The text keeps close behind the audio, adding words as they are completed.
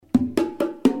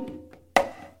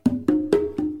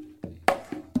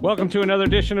Welcome to another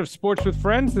edition of Sports with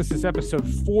Friends. This is episode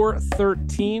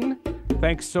 413.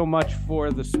 Thanks so much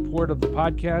for the support of the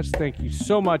podcast. Thank you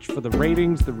so much for the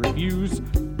ratings, the reviews.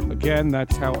 Again,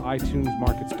 that's how iTunes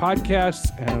markets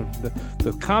podcasts. And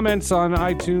the comments on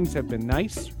iTunes have been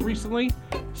nice recently,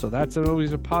 so that's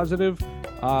always a positive.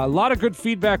 A lot of good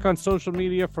feedback on social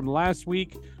media from last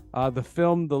week. The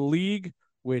film The League,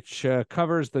 which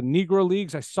covers the Negro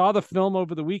Leagues. I saw the film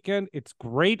over the weekend. It's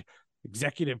great.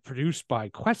 Executive produced by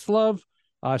Questlove.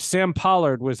 Sam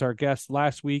Pollard was our guest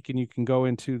last week, and you can go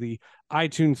into the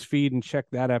iTunes feed and check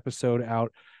that episode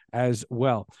out as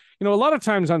well. You know, a lot of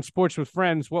times on Sports with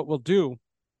Friends, what we'll do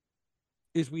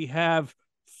is we have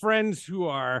friends who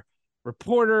are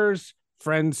reporters,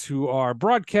 friends who are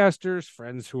broadcasters,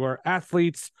 friends who are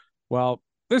athletes. Well,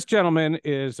 this gentleman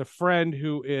is a friend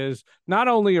who is not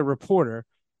only a reporter,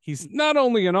 he's not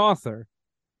only an author,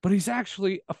 but he's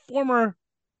actually a former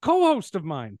co-host of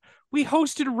mine. We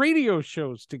hosted radio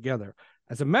shows together.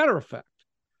 As a matter of fact,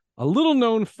 a little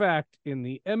known fact in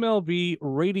the MLB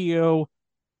radio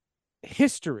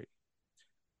history,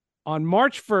 on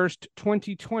March 1st,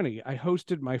 2020, I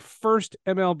hosted my first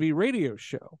MLB radio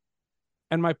show.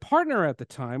 And my partner at the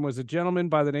time was a gentleman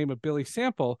by the name of Billy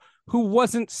Sample, who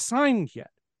wasn't signed yet.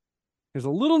 Here's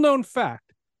a little known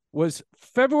fact, was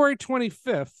February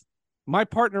 25th, my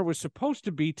partner was supposed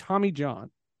to be Tommy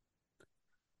John.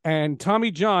 And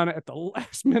Tommy John, at the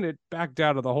last minute, backed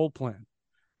out of the whole plan.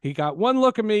 He got one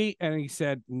look at me and he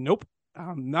said, nope,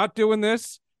 I'm not doing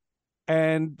this.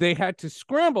 And they had to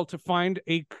scramble to find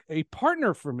a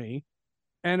partner for me.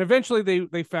 And eventually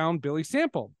they found Billy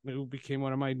Sample, who became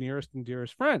one of my nearest and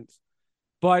dearest friends.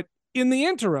 But in the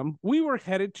interim, we were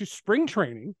headed to spring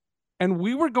training, and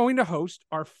we were going to host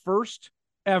our first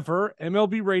ever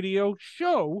MLB radio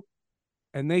show.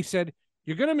 And they said,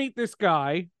 you're going to meet this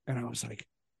guy. And I was like,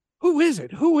 who is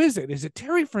it? Who is it? Is it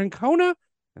Terry Francona?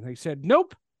 And they said,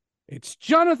 nope, it's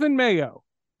Jonathan Mayo.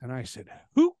 And I said,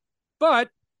 who? But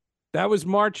that was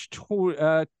March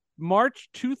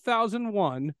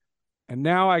 2001. And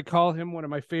now I call him one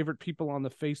of my favorite people on the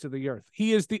face of the earth.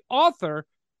 He is the author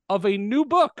of a new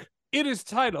book. It is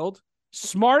titled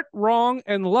Smart, Wrong,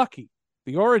 and Lucky: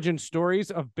 The Origin Stories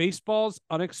of Baseball's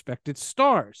Unexpected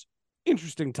Stars.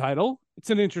 Interesting title. It's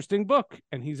an interesting book,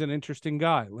 and he's an interesting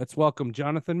guy. Let's welcome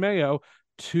Jonathan Mayo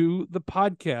to the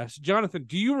podcast. Jonathan,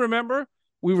 do you remember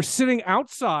we were sitting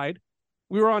outside?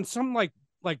 We were on some like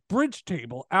bridge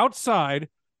table outside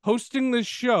hosting this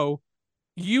show.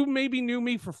 You maybe knew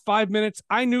me for 5 minutes.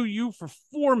 I knew you for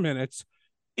 4 minutes.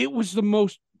 It was the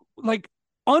most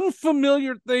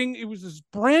unfamiliar thing. It was this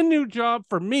brand new job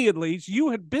for me, at least. You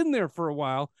had been there for a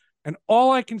while. And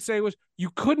all I can say was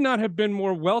you could not have been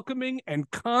more welcoming and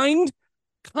kind.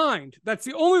 Kind. That's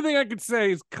the only thing I could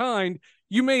say is kind.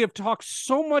 You may have talked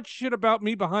so much shit about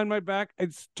me behind my back.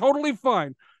 It's totally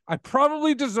fine. I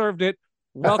probably deserved it.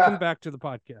 Welcome back to the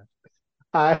podcast.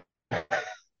 I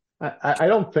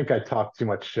don't think I talked too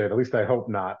much shit. At least I hope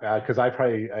not, because I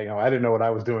probably, I didn't know what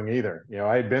I was doing either.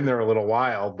 I had been there a little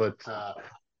while, but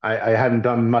I hadn't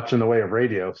done much in the way of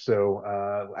radio.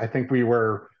 So I think we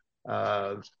were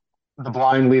the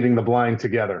blind leading the blind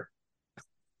together.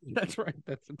 That's right.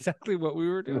 That's exactly what we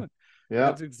were doing. Yeah,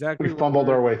 that's exactly. We fumbled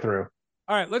our way through.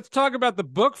 All right, let's talk about the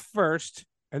book first,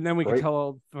 and then we can tell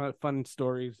all fun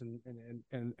stories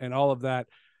and all of that.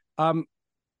 I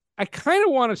kind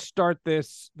of want to start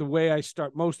this the way I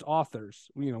start most authors.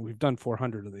 We've done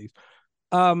 400 of these.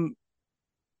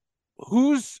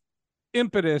 Whose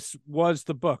impetus was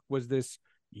the book? Was this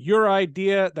your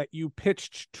idea that you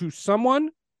pitched to someone,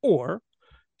 or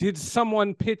did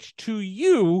someone pitch to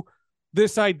you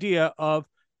this idea of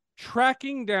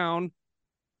tracking down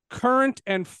current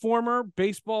and former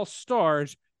baseball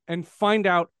stars and find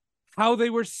out how they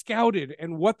were scouted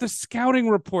and what the scouting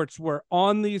reports were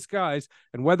on these guys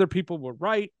and whether people were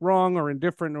right, wrong, or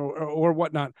indifferent or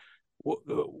whatnot?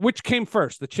 Which came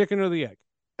first, the chicken or the egg?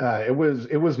 It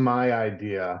was my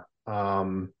idea,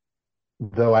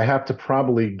 though I have to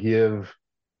probably give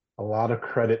a lot of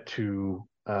credit to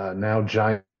now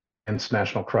Giants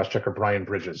national crosschecker Brian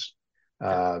Bridges,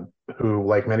 who,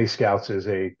 like many scouts, is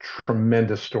a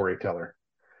tremendous storyteller.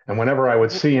 And whenever I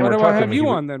would see him, why do I have you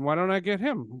on then? Why don't I get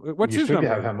him? What's his number? You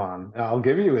should have him on. I'll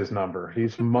give you his number.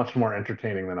 He's much more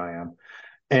entertaining than I am.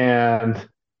 And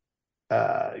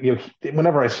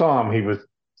whenever I saw him, he would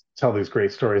tell these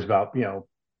great stories about,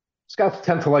 scouts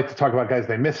tend to like to talk about guys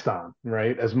they missed on,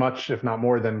 right? As much, if not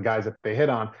more, than guys that they hit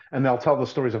on. And they'll tell the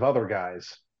stories of other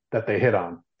guys that they hit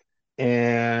on.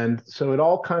 And so it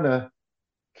all kind of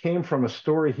came from a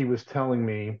story he was telling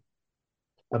me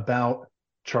about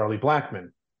Charlie Blackmon,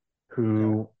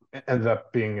 who ended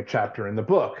up being a chapter in the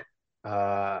book.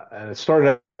 And it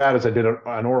started out as I did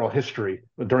an oral history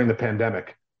during the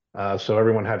pandemic. So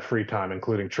everyone had free time,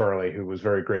 including Charlie, who was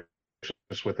very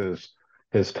gracious with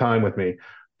his time with me.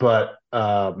 But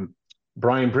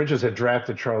Brian Bridges had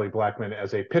drafted Charlie Blackmon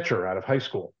as a pitcher out of high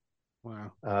school.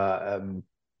 Wow.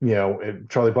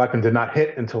 Charlie Blackmon did not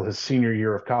hit until his senior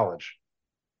year of college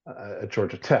at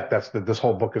Georgia Tech. This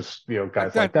whole book is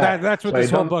guys like that. That's what so this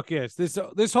whole book is.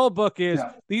 This whole book is.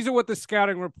 Yeah. These are what the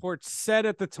scouting reports said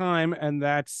at the time, and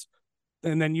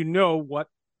then what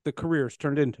the careers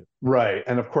turned into. Right,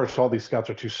 and of course, all these scouts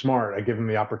are too smart. I give them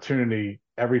the opportunity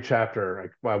every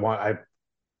chapter. I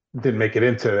didn't make it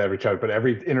into every chapter, but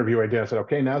every interview I did, I said,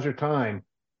 "Okay, now's your time."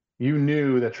 You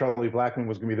knew that Charlie Blackmon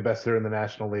was going to be the best hitter in the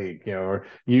National League, or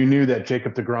you knew that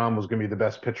Jacob deGrom was going to be the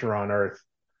best pitcher on earth.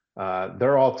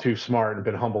 They're all too smart and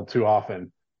been humbled too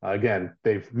often. Again,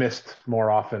 they've missed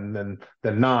more often than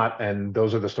not, and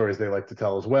those are the stories they like to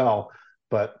tell as well.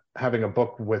 But having a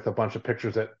book with a bunch of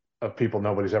pictures of people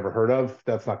nobody's ever heard of,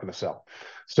 that's not going to sell.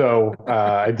 So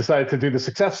I decided to do the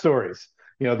success stories,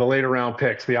 the later round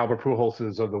picks, the Albert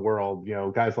Pujolses of the world,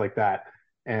 guys like that.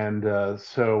 And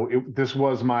this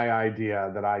was my idea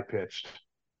that I pitched,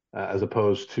 as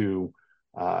opposed to,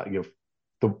 I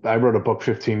wrote a book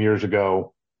 15 years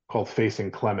ago called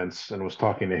Facing Clements and was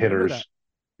talking to hitters.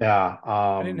 Yeah.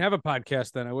 I didn't have a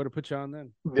podcast then. I would have put you on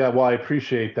then. Yeah. Well, I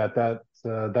appreciate that.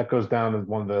 That goes down as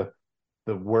one of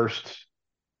the worst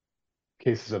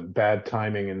cases of bad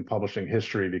timing in publishing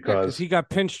history because he got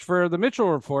pinched for the Mitchell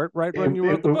Report right when you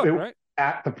wrote the book, right?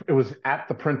 It was at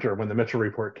the printer when the Mitchell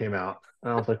Report came out,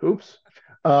 and I was like, "Oops."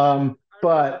 But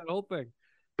that whole thing.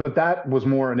 But that was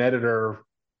more an editor.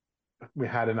 We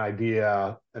had an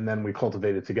idea, and then we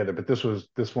cultivated together. But this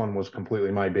one was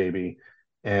completely my baby,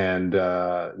 and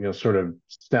sort of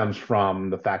stems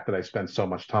from the fact that I spent so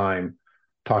much time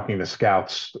talking to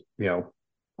scouts,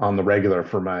 on the regular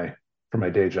for my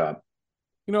day job.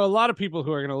 A lot of people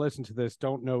who are going to listen to this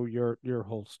don't know your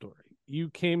whole story. You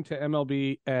came to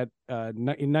MLB in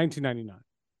 1999.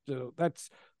 So that's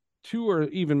 2 or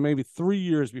even maybe 3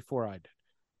 years before I did.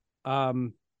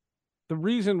 The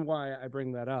reason why I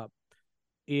bring that up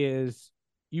is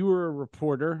you were a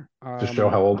reporter. To show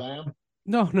how old I am?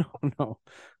 No. I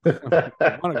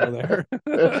want to go there.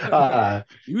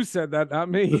 You said that, not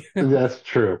me. That's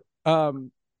true.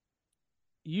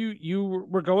 You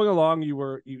were going along.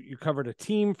 You covered a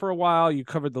team for a while. You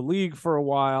covered the league for a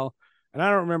while, and I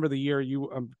don't remember the year.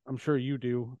 I'm sure you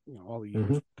do. All the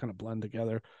years kind of blend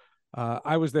together.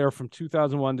 I was there from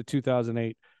 2001 to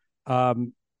 2008.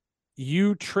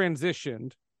 You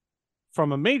transitioned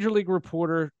from a major league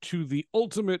reporter to the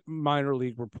ultimate minor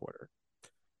league reporter,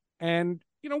 and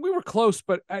we were close,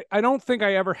 but I don't think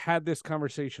I ever had this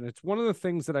conversation. It's one of the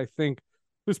things that I think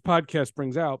this podcast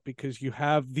brings out, because you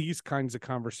have these kinds of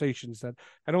conversations that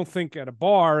I don't think at a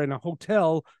bar in a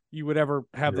hotel you would ever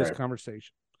have this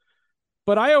conversation.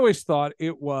 But I always thought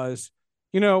it was,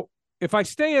 if I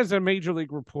stay as a major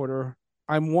league reporter,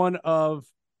 I'm one of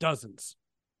dozens.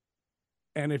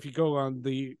 And if you go on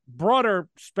the broader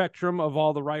spectrum of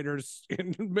all the writers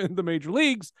in the major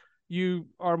leagues, you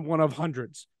are one of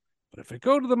hundreds. But if I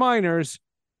go to the minors,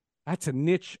 that's a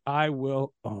niche I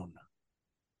will own.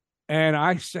 And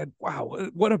I said, wow,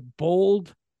 what a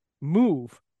bold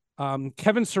move.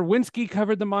 Kevin Serwinski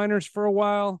covered the minors for a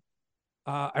while.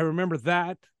 I remember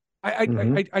that.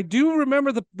 I do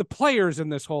remember the players in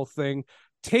this whole thing.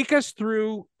 Take us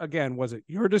through, again, was it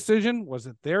your decision? Was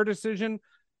it their decision?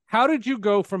 How did you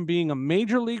go from being a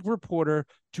major league reporter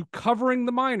to covering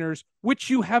the minors, which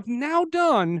you have now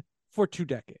done for 2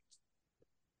 decades?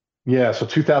 Yeah, so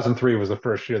 2003 was the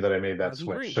first year that I made that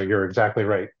switch. So you're exactly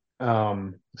right.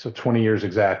 So 20 years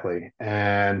exactly,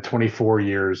 and 24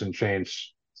 years and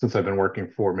change since I've been working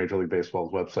for Major League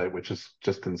Baseball's website, which is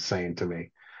just insane to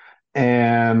me.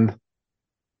 And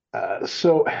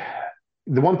so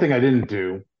the one thing I didn't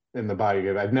do in the body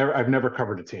of I've never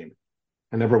covered a team.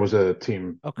 I never was a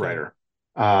team writer.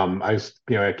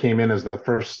 I came in as the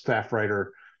first staff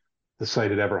writer the site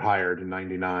had ever hired in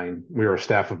 '99. We were a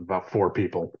staff of about 4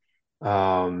 people.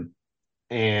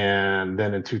 And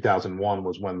then in 2001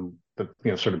 was when the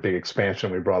sort of big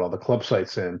expansion, we brought all the club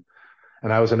sites in,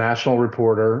 and I was a national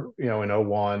reporter in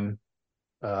 '01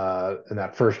 in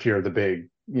that first year of the big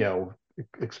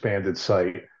expanded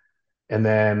site. And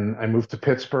then I moved to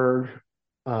Pittsburgh,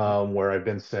 where I've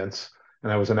been since,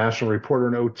 and I was a national reporter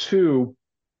in '02,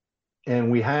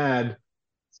 and we had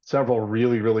several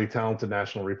really, really talented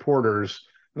national reporters.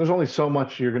 There's only so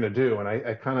much you're going to do, and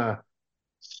I kind of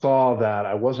saw that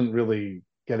I wasn't really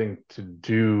getting to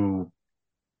do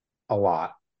a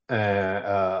lot.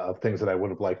 of things that I would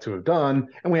have liked to have done.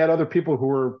 And we had other people who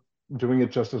were doing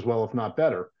it just as well, if not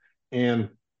better. And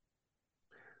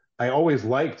I always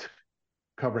liked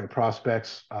covering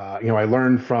prospects. I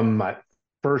learned from my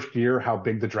first year how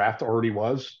big the draft already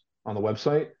was on the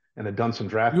website, and had done some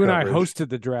draft You and I coverage. hosted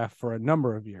the draft for a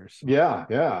number of years. Yeah,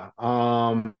 yeah.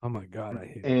 Oh my God, I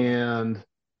hated that. And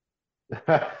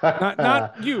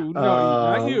Not you, no,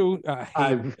 not you. I hate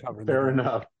I've covering the fair draft.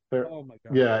 enough. Fair, Oh my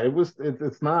God. yeah,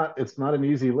 it's not an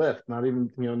easy lift. Not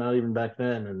even not even back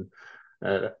then,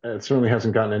 and it certainly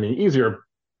hasn't gotten any easier.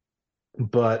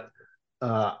 But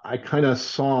I kind of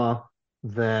saw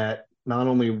that not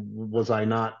only was I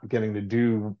not getting to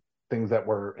do things that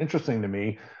were interesting to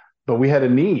me, but we had a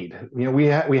need. We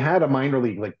had a minor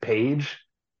league like page,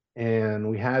 and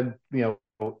we had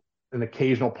an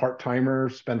occasional part timer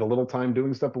spend a little time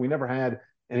doing stuff, but we never had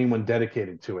anyone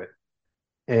dedicated to it.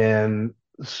 And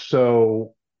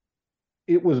so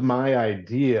it was my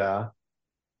idea,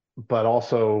 but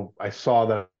also I saw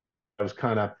that I was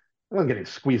kind of, I wasn't getting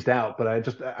squeezed out, but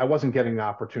I wasn't getting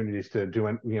opportunities to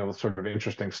do sort of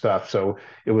interesting stuff. So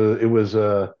it was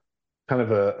a kind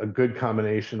of a good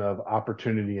combination of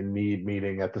opportunity and need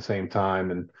meeting at the same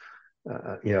time. And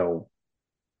uh, you know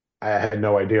I had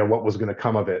no idea what was going to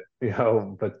come of it,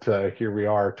 but here we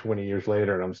are 20 years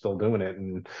later, and I'm still doing it.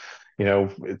 And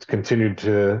it's continued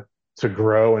to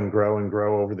grow and grow and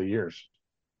grow over the years.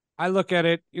 I look at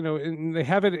it, and they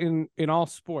have it in all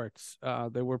sports.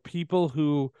 There were people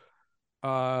who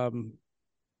um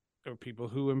there were people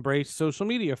who embraced social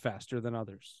media faster than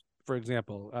others. For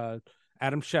example,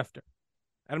 Adam Schefter.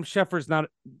 Adam Schefter's not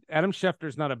Adam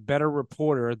Schefter's not a better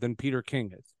reporter than Peter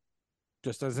King is.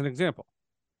 Just as an example,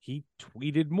 he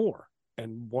tweeted more,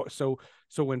 and so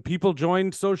when people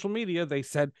joined social media, they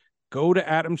said, "Go to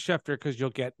Adam Schefter because you'll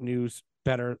get news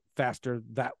better, faster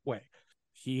that way."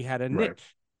 He had a Right.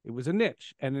 niche. It was a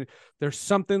niche, and there's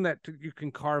something that you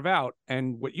can carve out.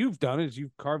 And what you've done is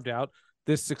you've carved out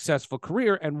this successful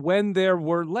career. And when there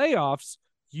were layoffs,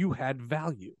 you had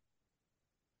value.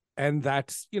 And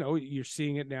that's, you're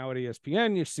seeing it now at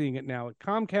ESPN, you're seeing it now at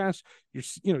Comcast,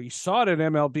 you saw it at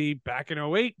MLB back in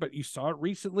 '08, but you saw it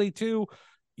recently too.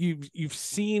 You've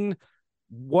seen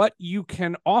what you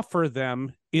can offer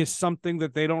them is something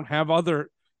that they don't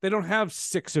have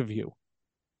six of you.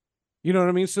 You know what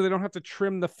I mean? So they don't have to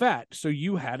trim the fat. So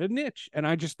you had a niche. And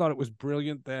I just thought it was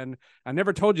brilliant then. I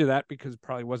never told you that because it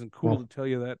probably wasn't cool to tell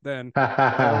you that then.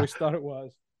 I always thought it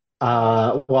was.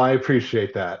 Well, I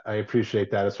appreciate that. I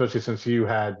appreciate that, especially since you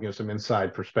had, some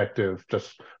inside perspective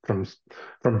just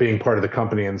from being part of the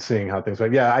company and seeing how things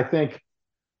like. Yeah, I think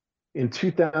in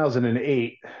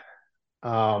 2008,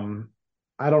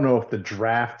 I don't know if the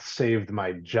draft saved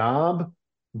my job,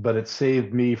 but it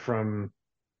saved me from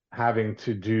having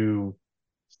to do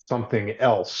something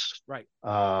else. Right.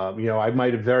 I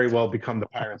might have very well become the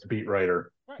Pirates beat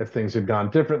writer Right. if things had gone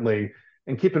differently.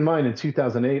 And keep in mind, in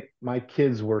 2008, my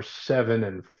kids were 7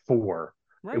 and 4.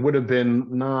 It Right. would have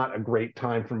been not a great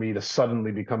time for me to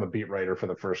suddenly become a beat writer for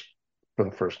the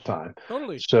first time.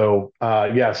 Totally. So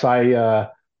yes,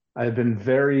 I've been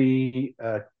very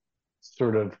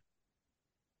sort of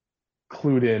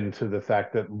clued in to the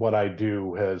fact that what I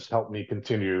do has helped me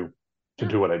continue to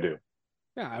Yeah. do what I do.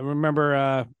 Yeah. I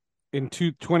remember in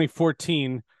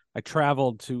 2014, I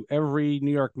traveled to every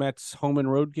New York Mets home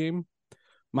and road game.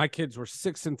 My kids were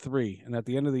 6 and 3. And at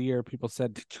the end of the year, people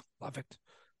said, "Did you love it?"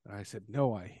 And I said,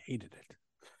 "No, I hated it."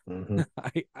 Mm-hmm.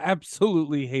 I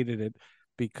absolutely hated it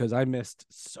because I missed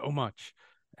so much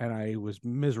and I was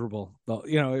miserable.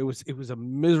 It was a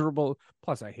miserable.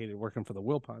 Plus, I hated working for the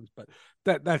Wilpons, but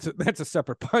that's a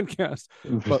separate podcast.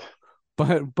 But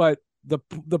but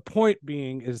the point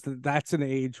being is that that's an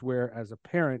age where, as a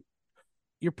parent,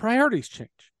 your priorities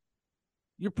change.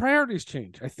 Your priorities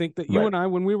change. I think that you Right. and I,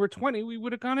 when we were 20, we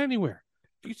would have gone anywhere.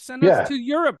 If you send us Yeah. to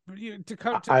Europe to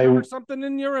cover I something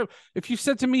in Europe, if you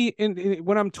said to me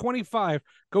when I'm 25,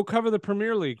 go cover the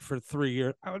Premier League for 3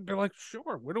 years, I would be like,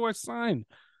 sure. Where do I sign?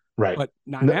 right. But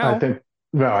not No, I now. think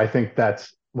no, I think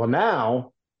that's well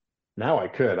now I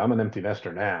could. I'm an empty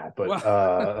nester now, but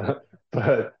Well,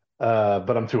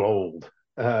 but I'm too old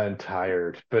and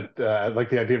tired. But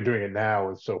like the idea of doing it now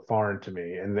is so foreign to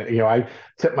me. And I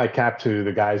tip my cap to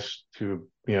the guys, to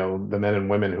the men and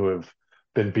women who have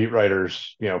been beat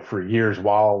writers, for years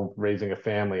while raising a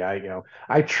family.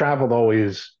 I traveled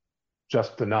always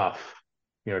just enough.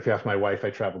 If you ask my wife, I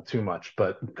traveled too much,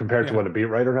 but compared to yeah, what a beat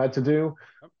writer had to do,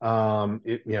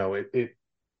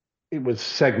 it was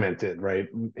segmented, right,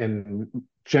 and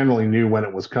generally knew when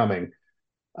it was coming,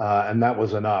 and that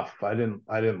was enough. I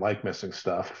didn't like missing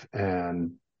stuff,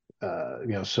 and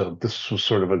So this was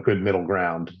sort of a good middle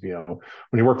ground. When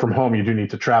you work from home, you do need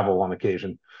to travel on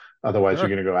occasion. Otherwise, you're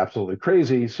Sure. going to go absolutely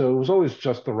crazy. So it was always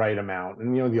just the right amount.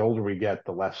 And the older we get,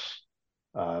 the less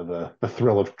the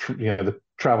thrill of the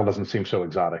travel doesn't seem so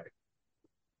exotic.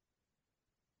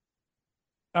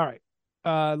 All right.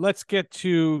 Let's get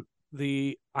to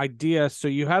the idea. So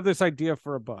you have this idea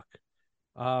for a book.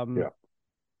 Um, Yeah.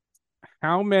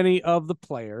 how many of the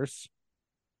players,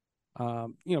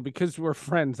 because we're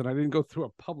friends and I didn't go through a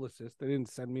publicist, they didn't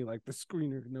send me like the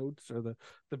screener notes or the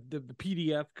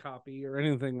PDF copy or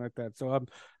anything like that. So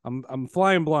I'm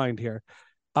flying blind here.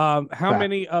 How That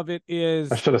many of it I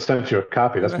is? should have sent you a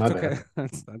copy. That's my That's okay.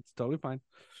 bad. That's totally fine.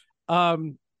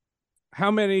 Um,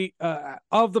 how many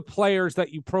of the players that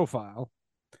you profile?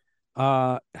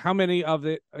 How many of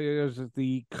it is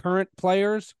the current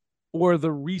players or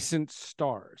the recent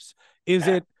stars? Is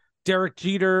it Derek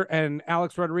Jeter and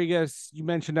Alex Rodriguez? You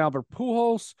mentioned Albert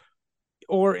Pujols,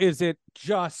 or is it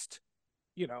just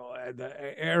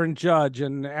Aaron Judge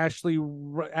and Adley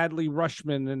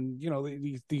Rushman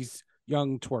and these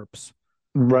young twerps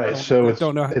that Right. don't So that it's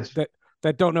don't know it's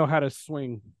that don't know how to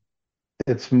swing?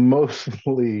 it's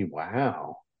mostly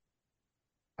wow.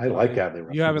 I So like Adley you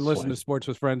Rushman's haven't listened to swing. Sports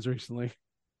with Friends recently.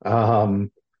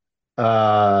 Um,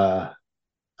 uh,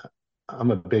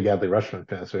 I'm a big Adley Rushman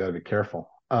fan, so I got to be careful.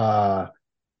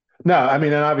 No, I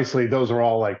mean, and obviously those are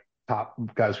all like top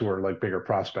guys who are like bigger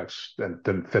prospects and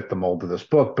didn't fit the mold of this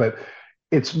book, but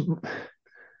it's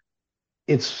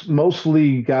it's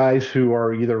mostly guys who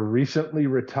are either recently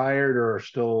retired or are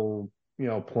still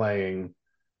playing,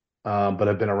 but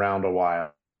have been around a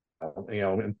while.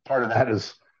 And part of that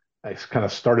is I kind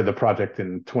of started the project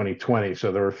in 2020,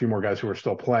 so there were a few more guys who are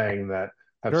still playing that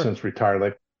have Sure. since retired,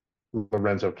 like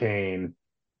Lorenzo Kane.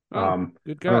 Oh,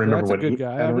 good I don't guy. remember That's a when good he.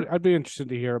 I guy. don't. I'd be interested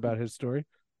to hear about his story.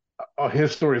 Oh,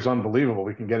 his story is unbelievable.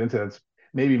 We can get into that. It's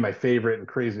maybe my favorite and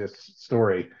craziest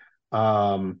story.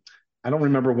 I don't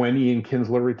remember when Ian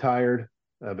Kinsler retired,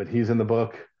 but he's in the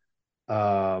book.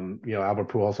 Albert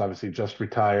Pujols obviously just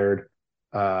retired.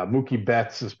 Mookie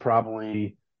Betts is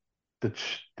probably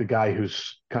the guy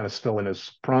who's kind of still in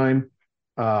his prime.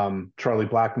 Charlie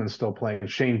Blackmon's still playing.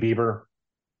 Shane Bieber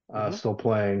Mm-hmm. still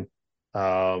playing.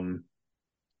 Um,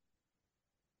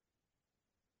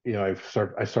 I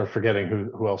start forgetting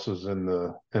who else is in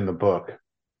the book.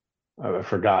 I've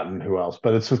forgotten who else,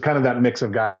 but it's just kind of that mix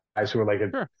of guys who are like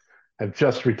Sure. have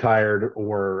just retired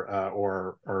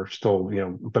or still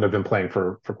but have been playing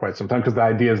for quite some time. Because the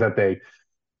idea is that they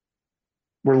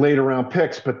were late round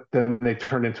picks, but then they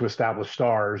turned into established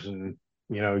stars, and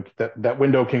that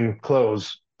window can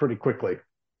close pretty quickly.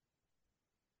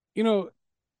 You know,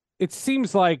 it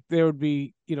seems like there would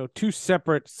be, two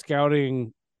separate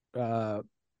scouting uh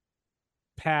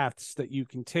paths that you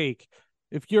can take.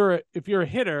 If you're a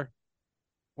hitter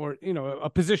or, a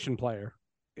position player,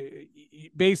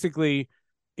 basically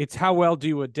it's how well do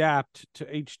you adapt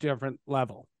to each different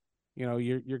level.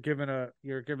 You're given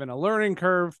a learning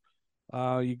curve.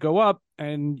 You go up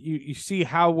and you see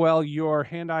how well your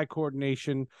hand-eye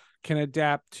coordination can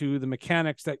adapt to the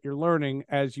mechanics that you're learning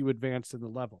as you advance in the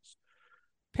levels.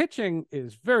 Pitching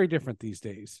is very different these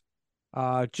days.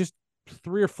 Just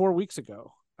 3 or 4 weeks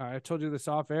ago, I told you this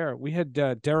off air. We had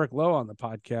Derek Lowe on the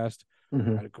podcast.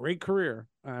 Mm-hmm. Had a great career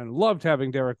and loved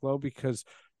having Derek Lowe because,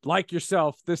 like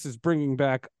yourself, this is bringing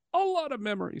back a lot of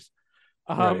memories.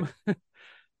 Right. Um,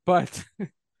 but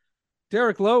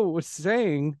Derek Lowe was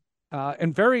saying,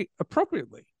 and very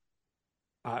appropriately,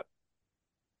 uh,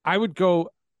 I would go,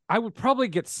 I would probably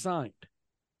get signed,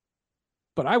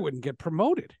 but I wouldn't get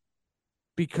promoted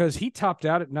because he topped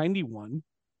out at 91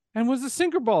 and was a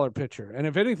sinker baller pitcher. And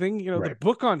if anything, the Right.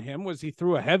 book on him was he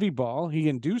threw a heavy ball, he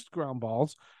induced ground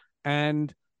balls,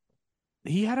 and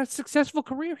he had a successful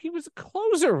career. He was a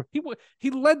closer. He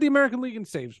led the American League in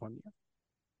saves one year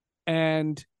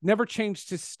and never changed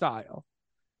his style.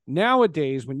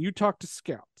 Nowadays, when you talk to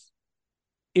scouts,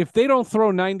 if they don't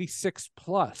throw 96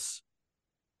 plus,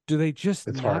 do they just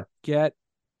It's not hard. get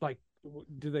like?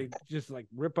 Do they just like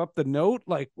rip up the note?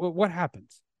 Like, what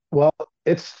happens? Well,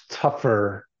 it's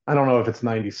tougher. I don't know if it's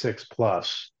 96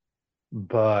 plus,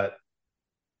 but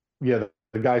yeah,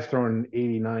 the guys throwing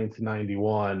 89 to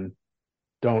 91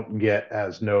 don't get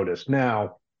as noticed.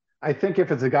 Now, I think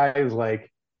if it's a guy who's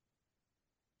like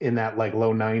in that like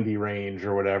low 90 range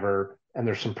or whatever, and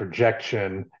there's some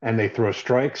projection and they throw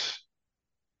strikes,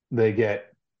 they get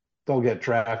they'll get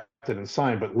drafted and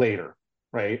signed, but later,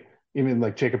 right? Even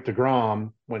like Jacob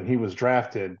DeGrom, when he was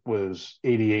drafted, was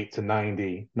 88 to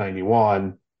 90,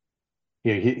 91.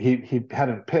 He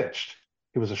hadn't pitched.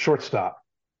 He was a shortstop.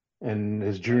 And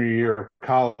his junior year of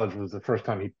college was the first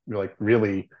time he like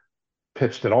really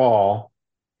pitched at all,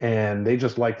 and they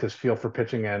just liked his feel for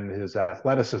pitching and his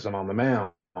athleticism on the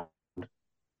mound.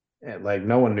 And like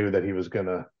no one knew that he was going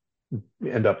to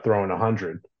end up throwing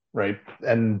 100, right?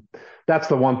 And that's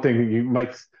the one thing you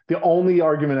might. The only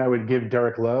argument I would give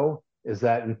Derek Lowe is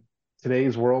that in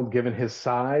today's world, given his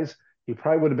size, he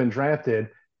probably would have been drafted.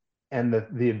 And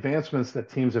the advancements that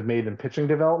teams have made in pitching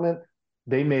development,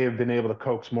 they may have been able to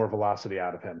coax more velocity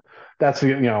out of him. That's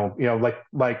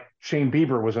like Shane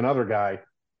Bieber was another guy,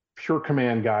 pure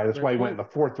command guy. That's why he went in the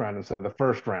fourth round instead of the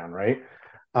first round, right?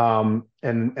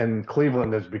 And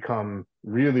Cleveland has become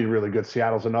really, really good.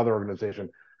 Seattle's another organization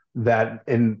that,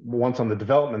 in once on the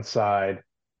development side,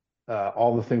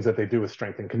 all the things that they do with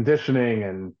strength and conditioning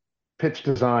and pitch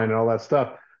design and all that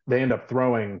stuff, they end up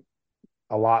throwing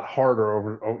a lot harder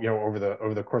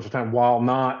over the course of time, while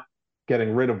not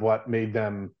getting rid of what made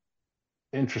them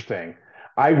interesting.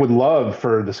 I would love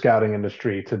for the scouting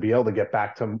industry to be able to get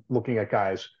back to looking at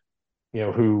guys,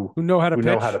 who know how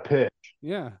to pitch.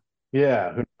 Yeah.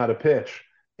 Yeah, who know how to pitch.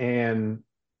 And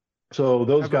so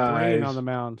those guys on the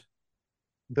mound.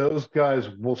 Those guys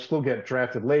will still get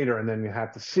drafted later, and then you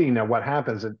have to see now what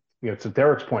happens. To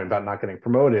Derek's point about not getting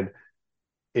promoted,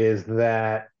 is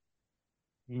that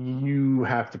you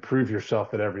have to prove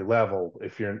yourself at every level.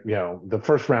 If you're, the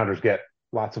first rounders get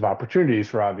lots of opportunities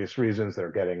for obvious reasons.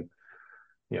 They're getting,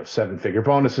 7-figure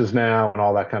bonuses now and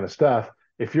all that kind of stuff.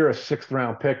 If you're a 6th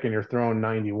round pick and you're throwing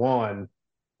 91,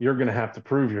 you're going to have to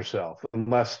prove yourself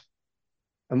unless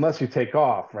you take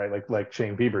off, right? Like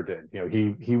Shane Bieber did.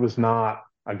 He was not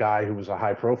a guy who was a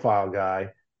high profile guy,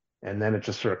 and then it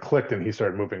just sort of clicked and he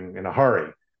started moving in a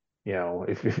hurry.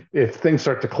 If things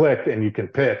start to click and you can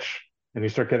pitch and you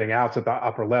start getting outs at the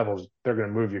upper levels, they're going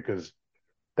to move you, because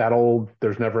that old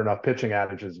 "there's never enough pitching"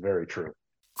 adage is very true.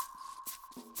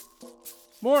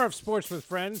 More of Sports with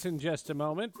Friends in just a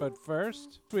moment, but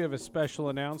first, we have a special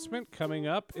announcement coming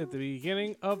up at the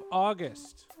beginning of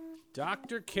August.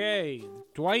 Dr. K,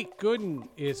 Dwight Gooden,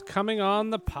 is coming on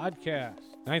the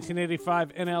podcast.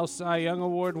 1985 NL Cy Young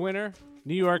Award winner,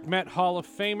 New York Met Hall of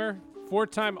Famer,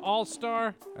 4-time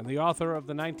All-Star, and the author of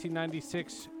the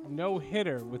 1996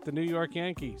 no-hitter with the New York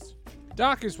Yankees.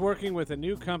 Doc is working with a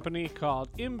new company called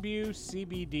Imbue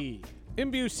CBD.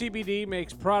 Imbue CBD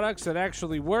makes products that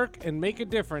actually work and make a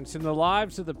difference in the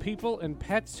lives of the people and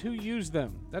pets who use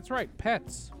them. That's right,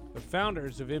 pets. The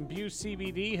founders of Imbue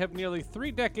CBD have nearly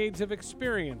 3 decades of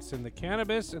experience in the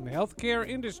cannabis and healthcare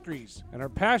industries and are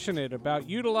passionate about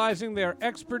utilizing their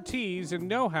expertise and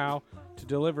know-how to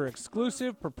deliver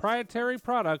exclusive proprietary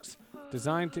products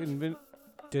designed and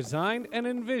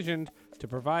envisioned to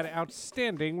provide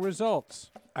outstanding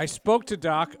results. I spoke to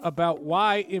Doc about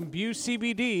why Imbue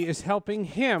CBD is helping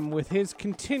him with his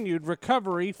continued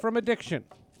recovery from addiction.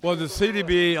 Well, the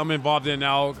CDB I'm involved in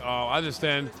now, I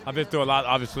understand. I've been through a lot,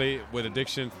 obviously, with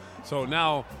addiction. So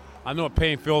now I know what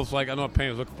pain feels like. I know what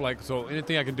pain looks like. So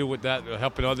anything I can do with that,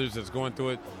 helping others that's going through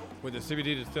it, with the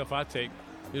CBD, the stuff I take,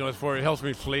 it helps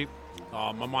me sleep.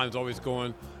 My mind's always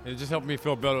going. And it just helps me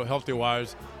feel better,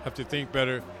 healthy-wise, help to think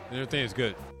better, and everything is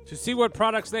good. To see what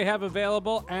products they have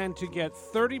available and to get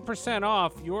 30%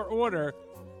 off your order,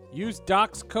 use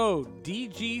Doc's code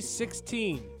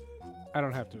DG16. I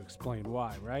don't have to explain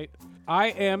why, right?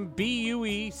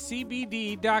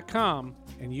 IMBUECBD.com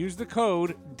and use the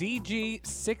code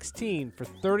DG16 for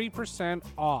 30%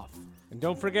 off. And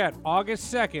don't forget,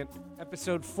 August 2nd,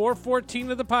 episode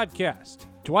 414 of the podcast.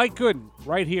 Dwight Gooden,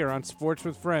 right here on Sports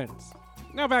with Friends.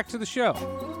 Now back to the show.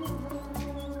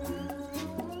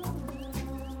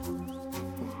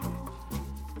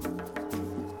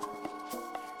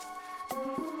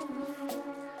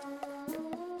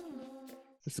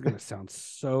 This is going to sound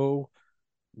so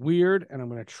weird, and I'm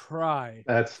going to try.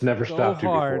 That's never stopped you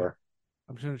before.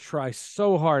 I'm going to try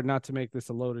so hard not to make this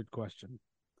a loaded question.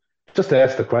 Just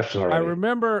ask the question already. I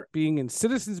remember being in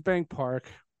Citizens Bank Park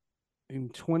in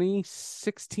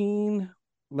 2016,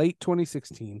 late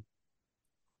 2016,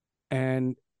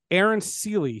 and Aaron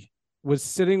Seeley was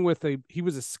sitting with he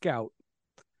was a scout,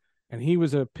 and he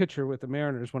was a pitcher with the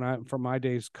Mariners from my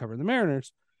days covering the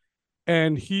Mariners.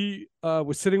 And he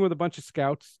was sitting with a bunch of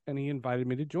scouts, and he invited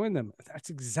me to join them.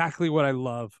 That's exactly what I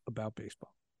love about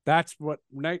baseball. That's what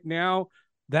now.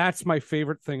 That's my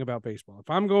favorite thing about baseball. If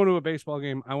I'm going to a baseball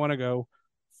game, I want to go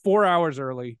 4 hours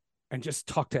early and just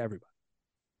talk to everybody.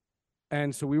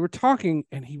 And so we were talking,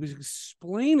 and he was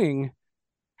explaining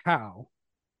how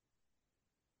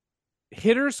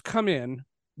hitters come in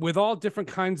with all different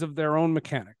kinds of their own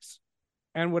mechanics,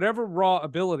 and whatever raw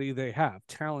ability they have,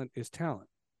 talent is talent.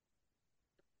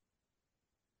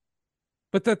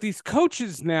 But that these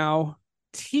coaches now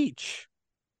teach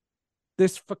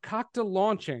this fakakta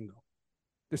launch angle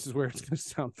This is where it's going to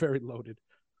sound very loaded.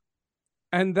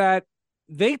 And that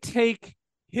they take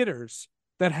hitters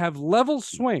that have level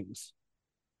swings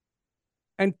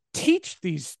and teach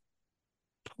these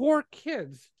poor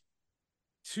kids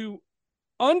to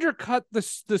undercut the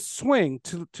swing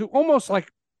to almost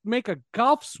like make a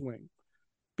golf swing,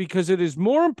 because it is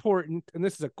more important, and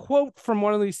this is a quote from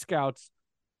one of these scouts,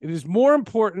 it is more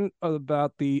important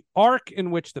about the arc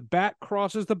in which the bat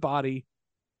crosses the body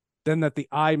than that the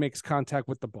eye makes contact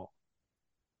with the ball.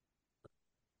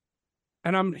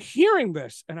 And I'm hearing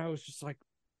this, and I was just like,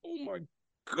 oh my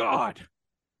God.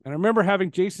 And I remember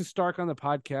having Jason Stark on the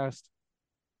podcast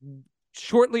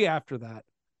shortly after that.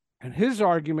 And his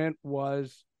argument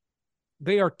was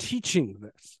they are teaching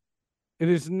this. It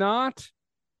is not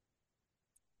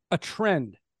a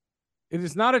trend. It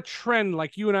is not a trend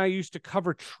like you and I used to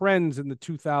cover trends in the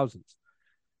 2000s.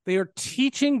 They are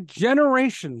teaching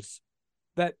generations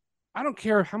that I don't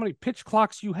care how many pitch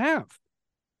clocks you have.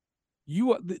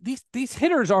 These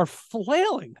hitters are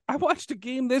flailing. I watched a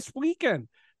game this weekend.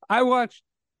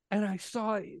 And I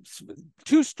saw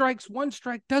 2 strikes, 1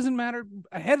 strike, doesn't matter.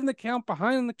 Ahead in the count,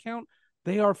 behind in the count.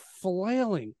 They are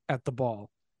flailing at the ball.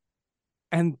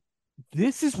 And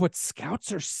this is what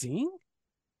scouts are seeing?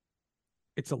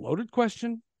 It's a loaded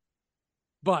question,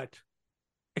 but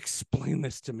explain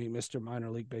this to me, Mr. Minor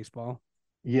League Baseball.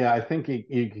 Yeah, I think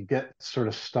you get sort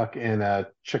of stuck in a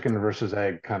chicken versus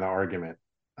egg kind of argument.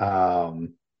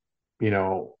 And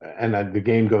the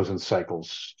game goes in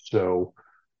cycles. So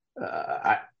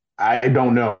I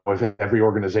don't know if every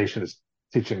organization is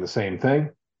teaching the same thing.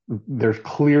 There's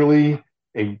clearly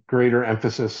a greater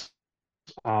emphasis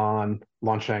on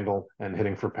launch angle and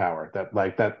hitting for power.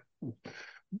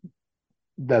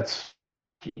 That's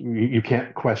you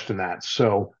can't question that.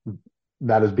 So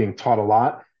that is being taught a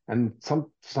lot, and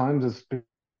sometimes it's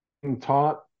being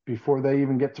taught before they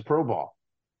even get to pro ball.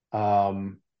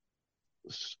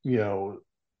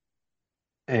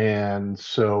 And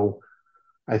so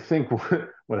I think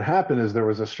what happened is there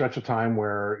was a stretch of time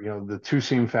where the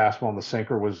 2-seam fastball and the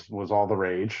sinker was all the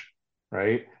rage,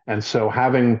 right? And so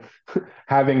having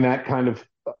that kind of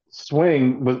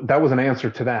swing was an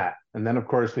answer to that. And then of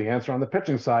course the answer on the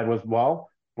pitching side was, well,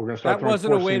 we're going to start throwing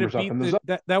 4-seamers up in the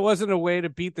zone. That wasn't a way to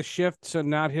beat the shift, so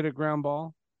not hit a ground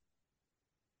ball.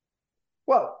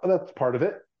 Well, that's part of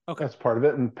it. Okay, that's part of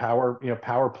it, and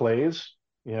power plays.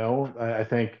 I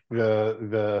think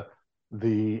the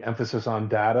emphasis on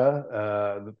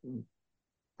data,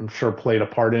 I'm sure played a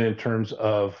part in terms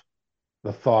of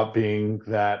the thought being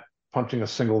that punching a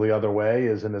single the other way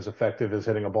isn't as effective as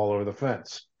hitting a ball over the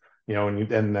fence,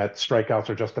 and that strikeouts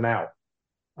are just an out,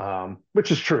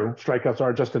 which is true. Strikeouts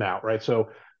are just an out, right? So,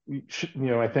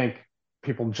 I think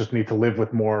people just need to live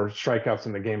with more strikeouts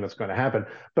in the game that's going to happen.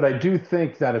 But I do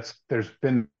think that there's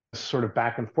been sort of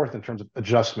back and forth in terms of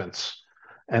adjustments.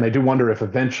 And I do wonder if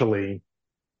eventually,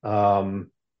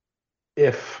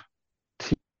 if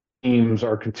teams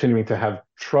are continuing to have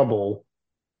trouble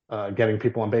getting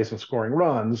people on base and scoring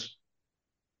runs,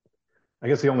 I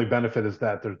guess the only benefit is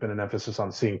that there's been an emphasis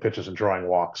on seeing pitches and drawing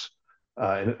walks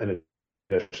in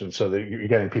addition, so that you're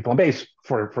getting people on base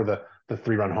for the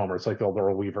 3-run homer. It's like the old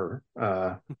Earl Weaver,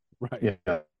 right?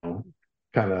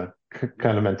 Kind of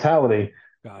mentality.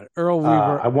 Got it. Earl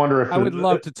Weaver. I wonder if I would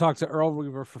love to talk to Earl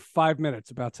Weaver for 5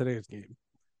 minutes about today's game.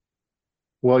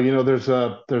 Well, there's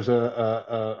a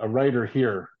writer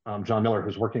here, John Miller,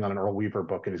 who's working on an Earl Weaver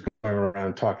book, and he's going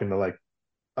around talking to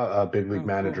big league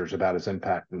managers about his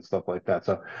impact and stuff like that.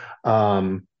 So,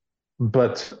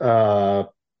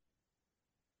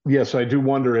 so I do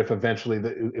wonder if eventually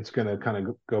it's going to kind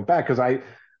of go back, because I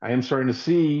am starting to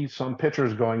see some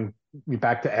pitchers going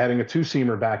back to adding a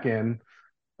 2-seamer back in.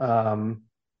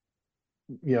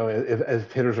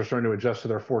 If hitters are starting to adjust to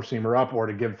their 4-seamer up, or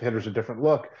to give hitters a different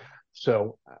look.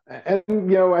 So, and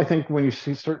I think when you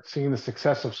start seeing the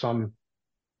success of some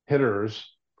hitters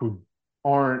who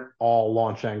aren't all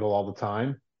launch angle all the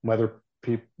time, whether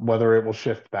it will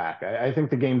shift back. I think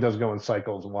the game does go in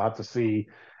cycles, and we'll have to see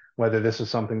whether this is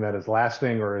something that is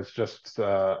lasting or is just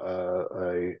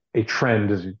a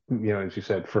trend, as you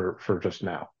said, for just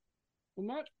now.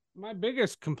 Well, my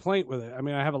biggest complaint with it, I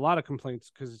mean, I have a lot of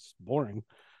complaints because it's boring,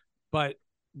 but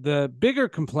the bigger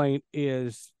complaint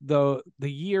is the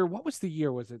year. What was the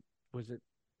year? Was it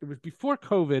before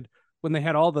COVID, when they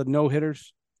had all the no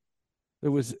hitters? It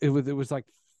was like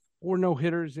 4 no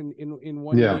hitters in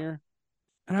 1 year.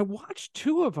 And I watched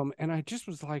 2 of them, and I just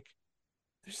was like,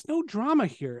 there's no drama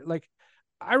here. Like,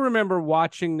 I remember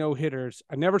watching no hitters.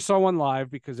 I never saw one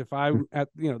live, because if I'm at,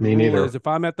 the rule is if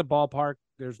I'm at the ballpark,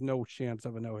 there's no chance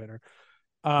of a no hitter.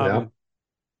 I've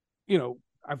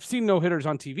seen no hitters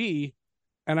on TV,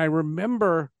 And I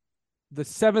remember the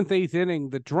 7th, 8th inning,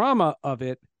 the drama of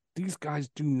it. These guys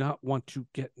do not want to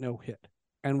get no hit.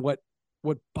 And what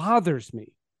bothers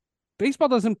me, baseball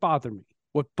doesn't bother me.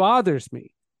 What bothers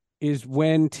me is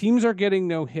when teams are getting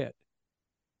no hit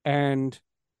and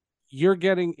you're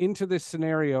getting into this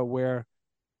scenario where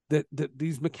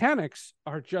these mechanics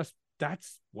are just,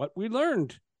 that's what we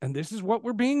learned. And this is what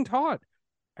we're being taught.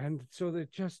 And so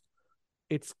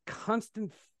it's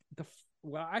constant,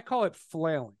 I call it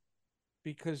flailing,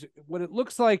 because what it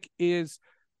looks like is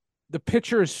the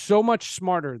pitcher is so much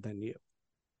smarter than you.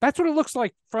 That's what it looks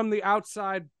like from the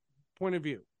outside point of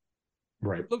view.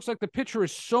 Right. It looks like the pitcher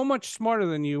is so much smarter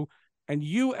than you, and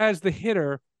you as the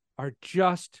hitter are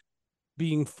just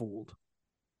being fooled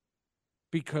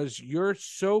because you're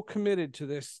so committed to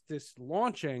this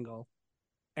launch angle,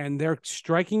 and they're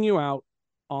striking you out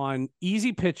on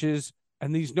easy pitches,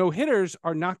 and these no-hitters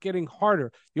are not getting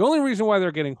harder. The only reason why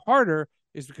they're getting harder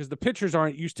is because the pitchers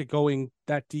aren't used to going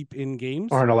that deep in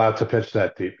games. Aren't allowed to pitch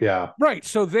that deep. Yeah. Right.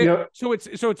 So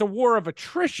it's a war of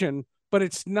attrition, but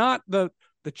it's not the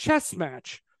chess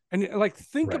match. And like,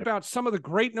 think about some of the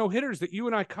great no-hitters that you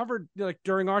and I covered, like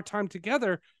during our time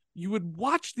together. You would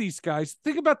watch these guys.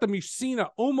 Think about the Mussina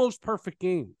almost perfect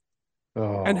game.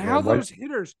 And how those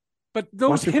hitters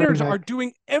are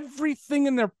doing everything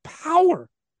in their power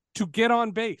to get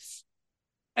on base.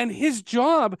 And his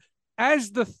job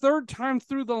as the third time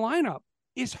through the lineup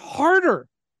is harder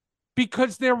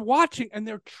because they're watching and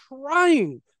they're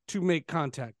trying to make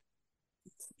contact.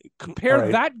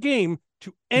 Compare that game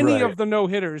to any of the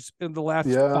no-hitters in the last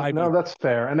 5 years. No, that's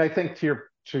fair. And I think to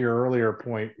your earlier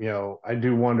point, I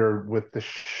do wonder with the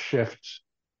shift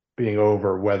being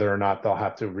over whether or not they'll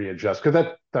have to readjust, because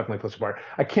that definitely puts a part.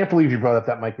 I can't believe you brought up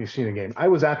that Mike Mussina game. I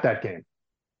was at that game.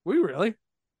 We really?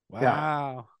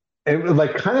 Wow. Yeah. It was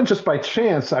like kind of just by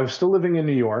chance. I was still living in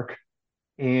New York,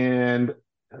 and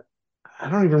I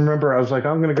don't even remember. I was like,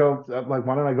 I'm going to go. Like,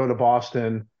 why don't I go to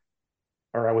Boston?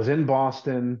 Or I was in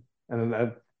Boston, and then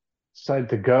I decided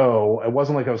to go. It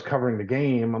wasn't like I was covering the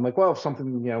game. I'm like, well, if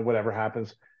something, whatever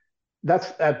happens.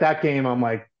 That's at that game. I'm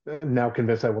like, now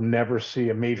convinced I will never see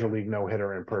a major league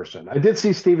no-hitter in person. I did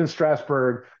see Steven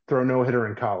Strasburg throw no-hitter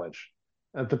in college,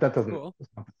 but that doesn't. Cool. That's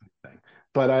not the same thing.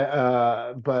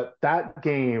 But that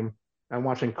game, I'm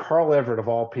watching Carl Everett of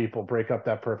all people break up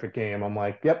that perfect game. I'm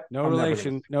like, yep. No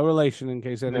relation in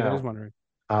case anybody's wondering.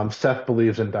 Seth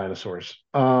believes in dinosaurs.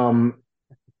 So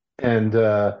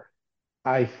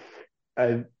I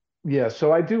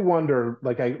do wonder,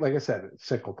 like I said, it's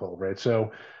cyclical, right?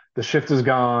 So the shift is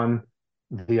gone.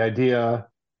 The idea,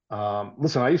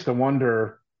 listen, I used to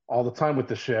wonder all the time with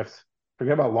the shift,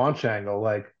 forget about launch angle.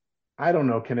 Like, I don't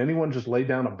know, can anyone just lay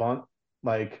down a bunt?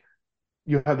 Like,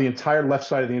 you have the entire left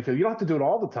side of the infield. You don't have to do it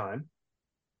all the time,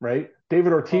 right?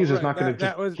 David Ortiz is not going to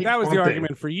just that was the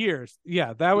argument for years.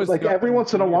 Yeah, that was like every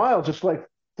once in a while, just like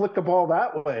flick the ball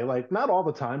that way, like not all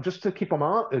the time, just to keep them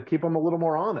a little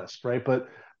more honest, right? But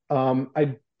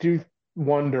I do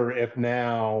wonder if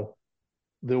now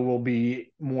there will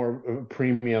be more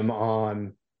premium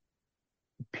on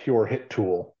pure hit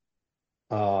tool,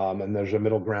 and there's a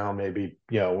middle ground maybe,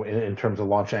 in terms of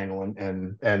launch angle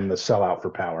and the sellout for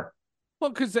power.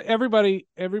 Well, because everybody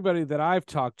that I've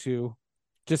talked to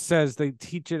just says they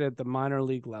teach it at the minor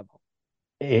league level.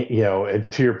 And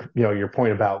to your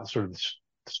point about sort of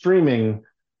streaming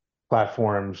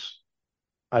platforms,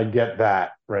 I get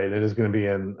that, right? It is going to be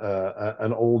an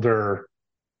older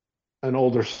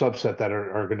subset that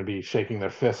are going to be shaking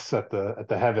their fists at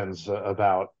the heavens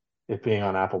about it being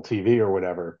on Apple TV or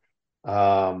whatever.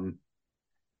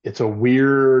 It's a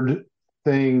weird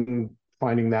thing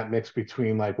finding that mix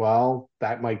between like, well,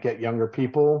 that might get younger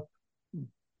people,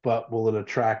 but will it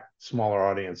attract smaller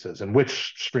audiences? And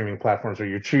which streaming platforms are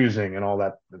you choosing and all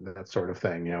that sort of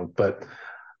thing, But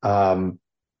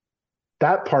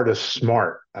that part is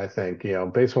smart, I think.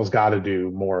 Baseball's got to do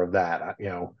more of that,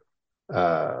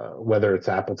 whether it's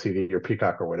Apple TV or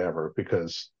Peacock or whatever,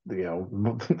 because, the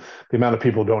amount of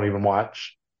people who don't even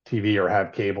watch TV or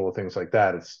have cable or things like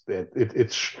that.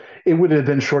 It would have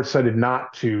been short-sighted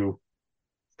not to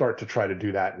start to try to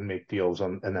do that and make deals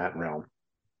in that realm.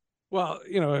 Well,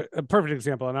 a perfect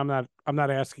example, and I'm not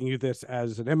asking you this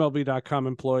as an MLB.com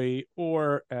employee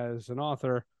or as an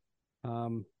author.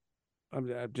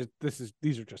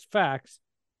 These are just facts.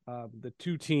 The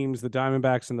two teams, the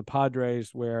Diamondbacks and the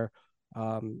Padres, where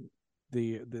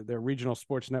their regional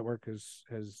sports network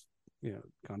has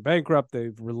gone bankrupt.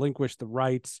 They've relinquished the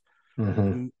rights.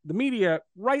 Mm-hmm. The media,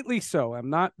 rightly so.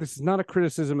 This is not a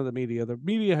criticism of the media. The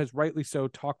media has rightly so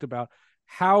talked about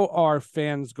how are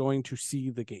fans going to see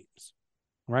the games,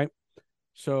 right?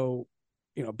 So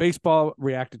baseball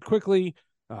reacted quickly.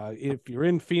 If you're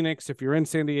in Phoenix, if you're in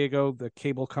San Diego, the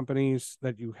cable companies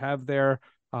that you have there,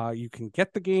 you can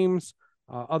get the games.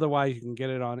 Otherwise, you can get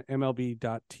it on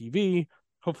MLB.tv.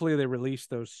 Hopefully, they release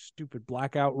those stupid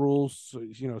blackout rules.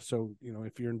 So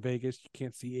if you're in Vegas, you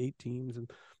can't see 8 teams and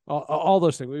all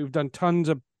those things. We've done tons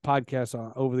of podcasts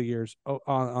over the years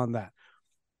on that.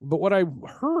 But what I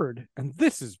heard, and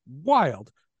this is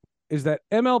wild, is that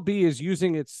MLB is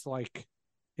using its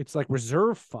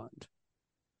reserve fund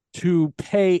to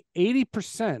pay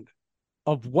 80%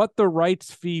 of what the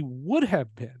rights fee would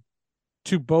have been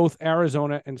to both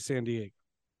Arizona and San Diego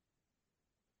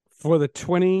for the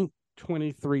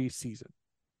 2023 season.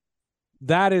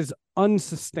 That is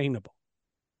unsustainable.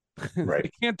 Right.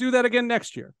 They can't do that again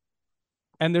next year.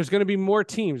 And there's going to be more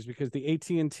teams because the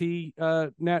AT&T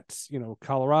nets,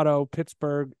 Colorado,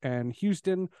 Pittsburgh, and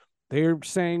Houston, they're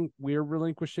saying we're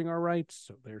relinquishing our rights.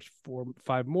 So there's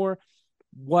 5 more.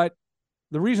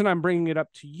 The reason I'm bringing it up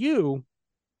to you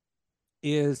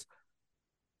is,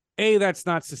 A, that's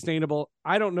not sustainable.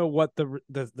 I don't know what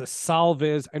the solve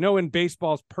is. I know in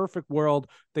baseball's perfect world,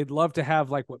 they'd love to have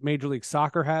like what Major League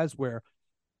Soccer has, where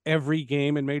every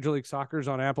game in Major League Soccer is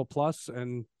on Apple Plus,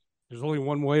 and there's only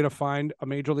one way to find a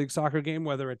Major League Soccer game,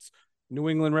 whether it's New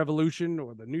England Revolution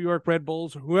or the New York Red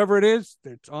Bulls, or whoever it is,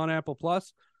 it's on Apple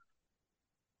Plus.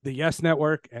 The Yes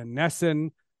Network and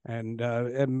NESN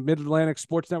and Mid-Atlantic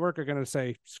Sports Network are going to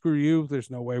say, screw you, there's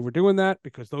no way we're doing that,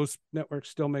 because those networks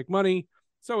still make money.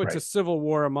 So it's a civil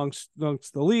war amongst the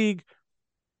league.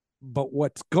 But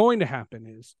what's going to happen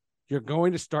is you're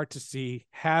going to start to see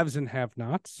haves and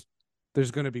have-nots. There's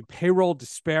going to be payroll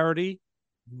disparity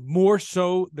more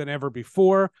so than ever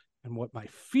before. And what my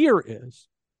fear is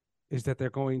that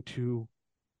they're going to,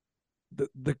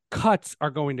 the cuts are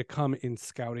going to come in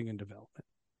scouting and development,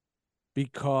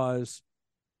 because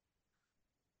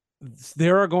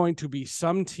there are going to be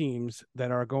some teams that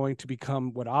are going to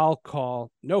become what I'll call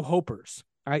no hopers.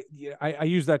 I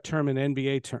use that term in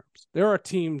NBA terms. There are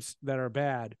teams that are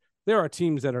bad. There are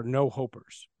teams that are no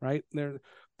hopers, right? They're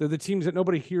the teams that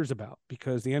nobody hears about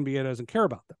because the NBA doesn't care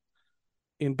about them.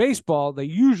 In baseball, they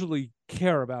usually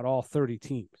care about all 30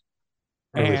 teams.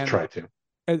 Or at least try to.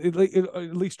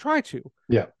 At least try to.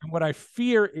 Yeah. And what I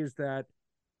fear is that,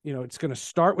 it's going to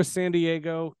start with San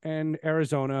Diego and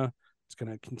Arizona. It's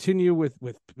going to continue with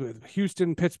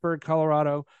Houston, Pittsburgh,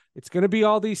 Colorado. It's going to be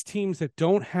all these teams that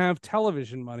don't have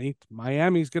television money.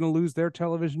 Miami's going to lose their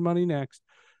television money next.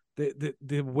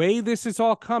 The way this is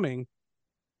all coming,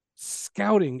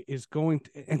 scouting is going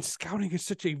to, and scouting is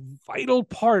such a vital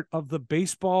part of the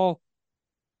baseball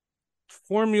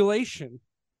formulation.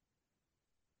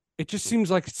 It just seems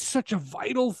like it's such a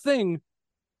vital thing.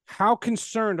 How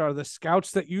concerned are the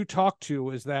scouts that you talk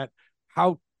to? Is that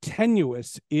how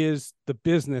tenuous is the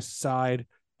business side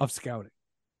of scouting?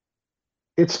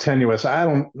 It's tenuous. I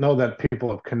don't know that people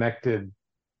have connected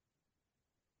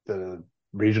the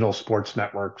regional sports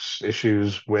networks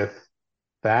issues with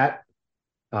that.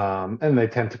 And they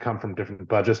tend to come from different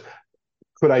budgets.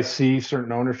 Could I see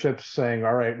certain ownerships saying,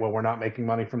 all right, well, we're not making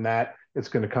money from that, it's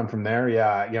going to come from there?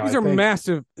 Yeah. These are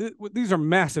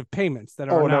massive payments that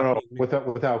are no,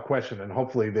 without question. And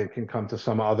hopefully they can come to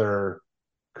some other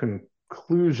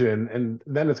conclusion, and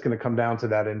then it's going to come down to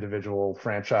that individual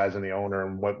franchise and the owner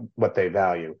and what they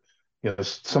value.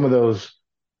 Some of those,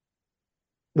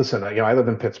 listen, I live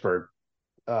in Pittsburgh.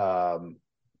 They're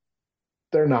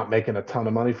not making a ton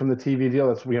of money from the TV deal.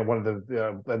 That's one of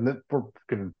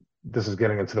the this is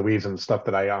getting into the weeds and stuff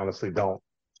that I honestly don't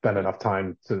spend enough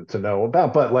time to know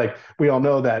about. But like, we all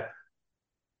know that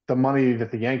the money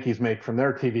that the Yankees make from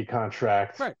their TV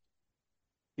contract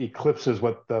eclipses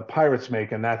what the Pirates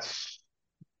make, and that's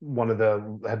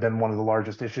had been one of the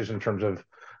largest issues in terms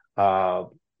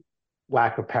of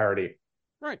lack of parity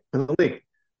in the league.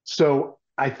 So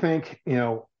I think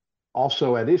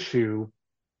also at issue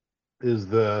is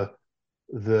the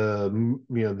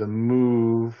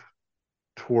move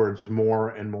towards more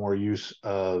and more use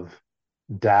of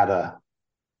data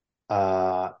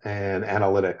and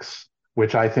analytics,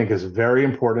 which I think is very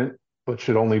important, but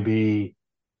should only be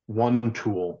one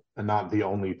tool and not the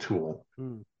only tool.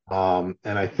 And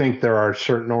I think there are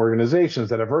certain organizations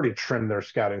that have already trimmed their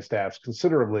scouting staffs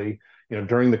considerably.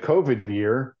 During the COVID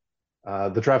year,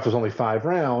 the draft was only 5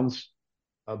 rounds,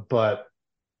 but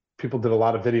people did a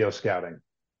lot of video scouting.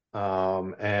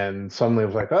 And suddenly it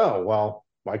was like, oh, well,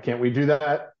 why can't we do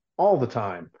that all the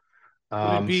time?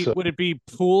 Would it be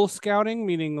pool scouting,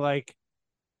 meaning like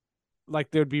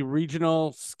like there'd be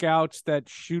regional scouts that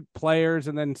shoot players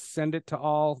and then send it to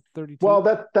all 32? Well,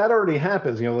 that already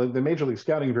happens. The Major League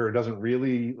Scouting Bureau doesn't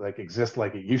really like exist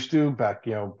like it used to back,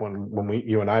 when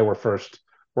you and I were first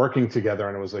working together,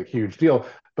 and it was a huge deal.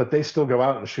 But they still go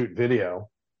out and shoot video.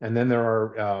 And then there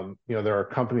are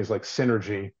companies like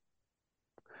Synergy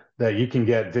that you can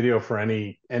get video for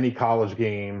any college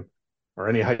game or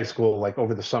any high school, like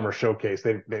over the summer showcase.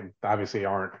 They obviously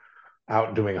aren't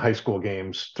out doing high school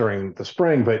games during the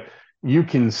spring, but you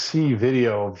can see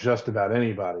video of just about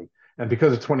anybody. And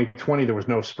because of 2020, there was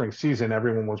no spring season,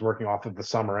 everyone was working off of the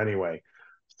summer anyway,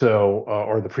 so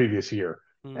or the previous year.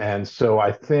 And so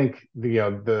I think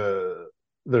there's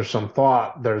been some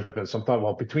thought,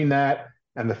 well, between that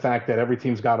and the fact that every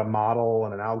team's got a model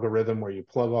and an algorithm where you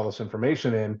plug all this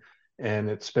information in and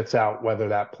it spits out whether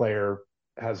that player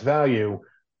has value.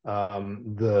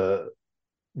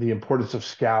 The importance of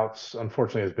scouts,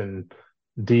 unfortunately, has been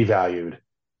devalued.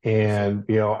 And,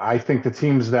 I think the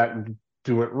teams that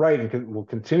do it right and will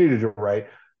continue to do it right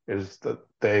is that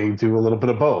they do a little bit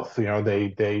of both.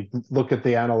 They look at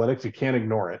the analytics. You can't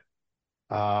ignore it.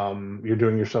 You're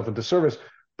doing yourself a disservice,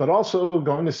 but also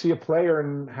going to see a player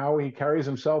and how he carries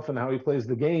himself and how he plays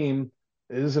the game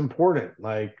is important.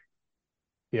 Like,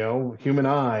 human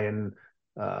eye. And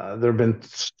there have been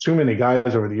too many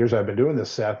guys over the years I've been doing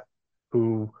this, Seth,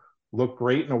 who look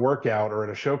great in a workout or at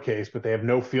a showcase, but they have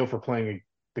no feel for playing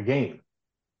the game,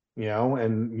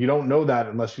 and you don't know that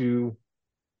unless you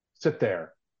sit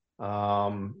there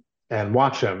and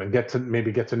watch them and get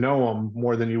to know them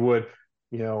more than you would.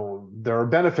 There are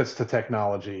benefits to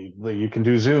technology. You can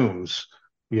do Zooms,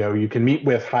 you can meet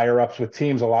with higher ups with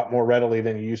teams a lot more readily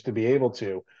than you used to be able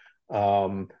to.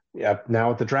 Now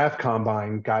at the draft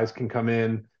combine, guys can come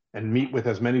in and meet with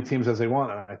as many teams as they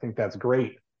want. And I think that's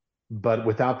great. But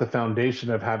without the foundation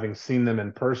of having seen them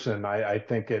in person, I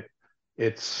think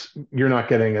you're not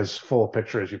getting as full a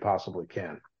picture as you possibly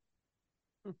can.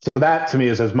 So that to me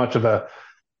is as much of it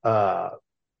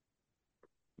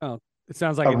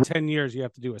sounds like in 10 years you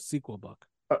have to do a sequel book.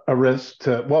 A risk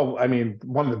to, well, I mean,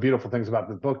 one of the beautiful things about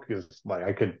the book is like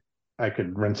I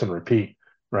could rinse and repeat,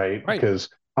 right? Because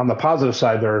on the positive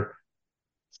side, there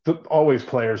are always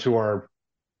players who are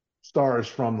stars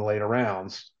from the later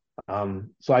rounds.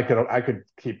 So I could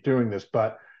keep doing this,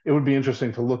 but it would be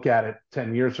interesting to look at it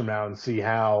 10 years from now and see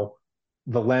how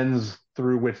the lens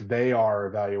through which they are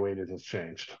evaluated has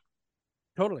changed.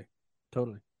 Totally.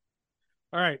 All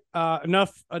right.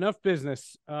 Enough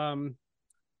business.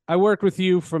 I worked with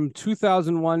you from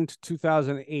 2001 to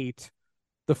 2008.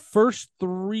 The first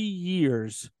 3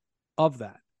 years of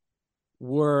that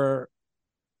were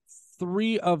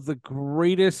 3 of the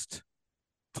greatest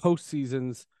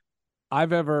postseasons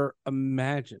I've ever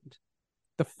imagined.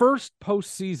 The first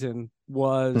postseason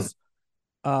was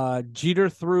Jeter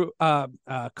threw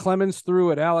Clemens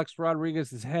threw at Alex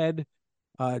Rodriguez's head.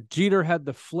 Jeter had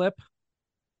the flip.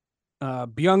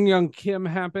 Byung-Young Kim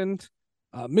happened.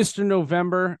 Mr.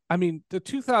 November. I mean, the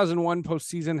 2001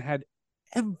 postseason had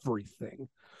everything.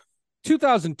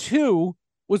 2002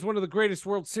 was one of the greatest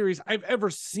World Series I've ever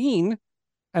seen,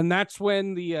 and that's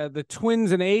when the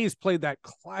Twins and A's played that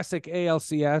classic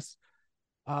ALCS.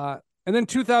 And then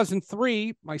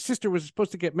 2003, my sister was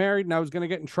supposed to get married, and I was going to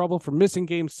get in trouble for missing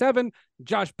Game 7.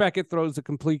 Josh Beckett throws a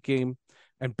complete game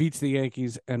and beats the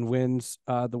Yankees and wins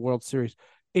the World Series.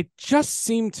 It just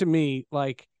seemed to me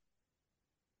like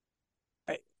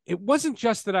it wasn't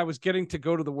just that I was getting to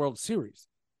go to the World Series.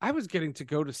 I was getting to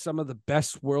go to some of the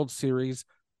best World Series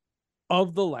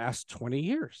of the last 20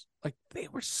 years. Like, they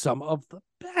were some of the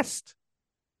best.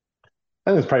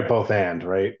 I think it's probably both and,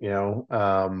 right?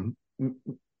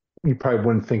 You probably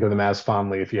wouldn't think of them as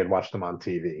fondly if you had watched them on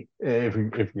TV. If you're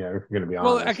going to be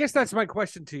honest. Well, I guess that's my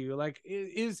question to you. Like,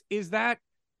 is that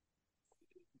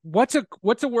what's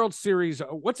a World Series?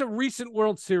 What's a recent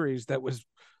World Series that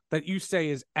you say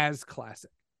is as classic?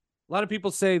 A lot of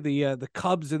people say the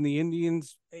Cubs and the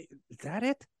Indians. Is that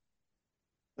it?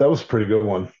 That was a pretty good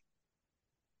one.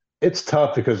 It's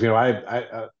tough because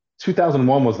I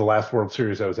 2001 was the last World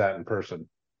Series I was at in person.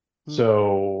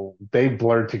 So they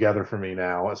blurred together for me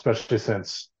now, especially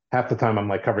since half the time I'm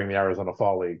like covering the Arizona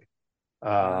Fall League.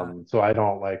 So I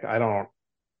don't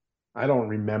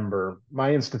remember.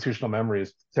 My institutional memory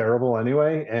is terrible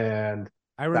anyway. And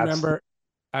I remember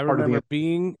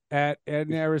being in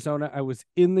Arizona. I was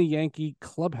in the Yankee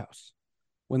clubhouse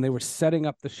when they were setting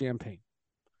up the champagne.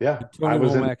 Yeah. Tony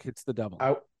Womack hits the double.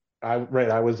 I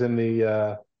was in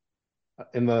the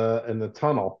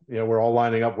tunnel. We're all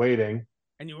lining up waiting.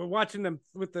 And you were watching them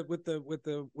with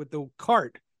the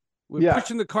cart We're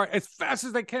pushing the car as fast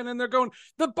as they can, and they're going,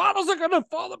 the bottles are going to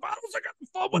fall. The bottles are going to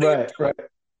fall. What are you doing? Right.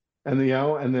 And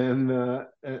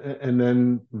and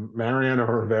then Mariano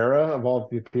Rivera of all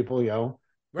the people,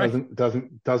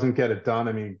 doesn't get it done.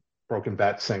 I mean, broken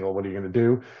bat single. What are you going to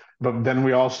do? But then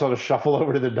we all sort of shuffle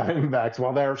over to the Diamondbacks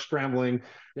while they're scrambling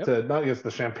to not just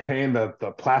the champagne,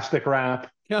 the plastic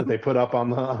wrap that they put up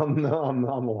on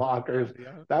the lockers.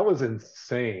 Yeah. That was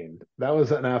insane. That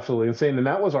was an absolutely insane. And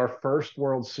that was our first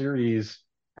World Series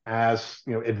as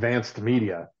advanced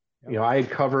media. Yep. I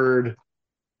had covered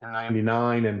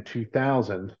 99 and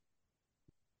 2000,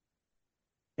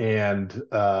 and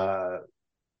that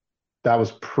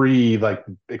was pre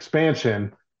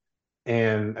expansion.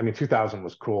 And I mean, 2000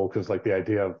 was cool because the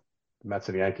idea of the Mets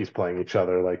and Yankees playing each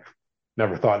other,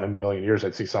 never thought in a million years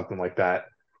I'd see something like that.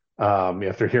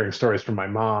 After hearing stories from my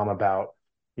mom about,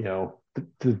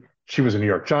 she was a New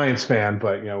York Giants fan,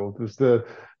 but it was the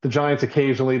Giants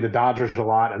occasionally, the Dodgers a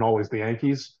lot, and always the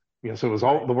Yankees. So it was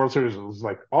all the World Series was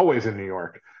always in New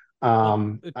York.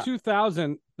 The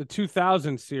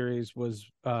 2000 series was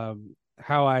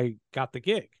how I got the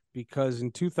gig, because in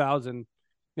 2000,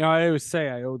 I always say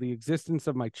I owe the existence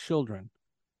of my children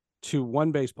to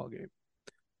one baseball game.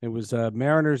 It was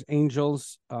Mariners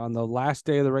Angels on the last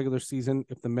day of the regular season.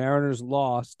 If the Mariners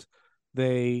lost,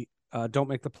 they don't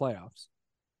make the playoffs.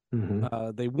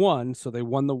 Mm-hmm. They won, so they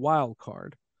won the wild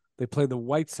card. They played the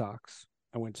White Sox.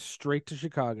 I went straight to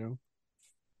Chicago,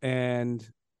 and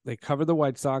they covered the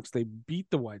White Sox. They beat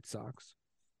the White Sox,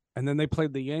 and then they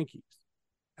played the Yankees.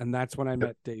 And that's when I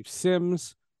met Dave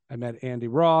Sims. I met Andy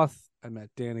Roth. I met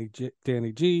Danny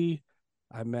G.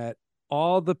 I met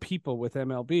all the people with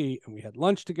MLB, and we had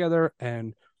lunch together,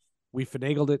 and we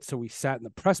finagled it. So we sat in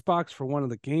the press box for one of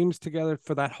the games together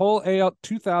for that whole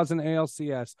 2000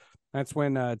 ALCS. That's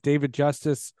when David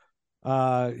Justice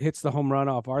hits the home run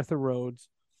off Arthur Rhodes.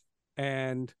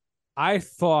 And I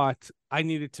thought I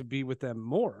needed to be with them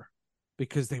more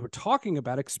because they were talking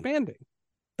about expanding.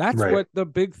 That's what the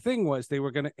big thing was. They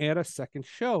were going to add a second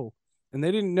show, and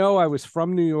they didn't know I was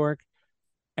from New York.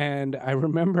 And I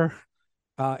remember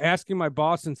asking my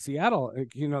boss in Seattle,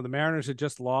 the Mariners had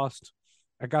just lost.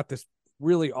 I got this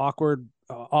really awkward,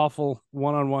 awful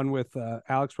one-on-one with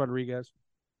Alex Rodriguez,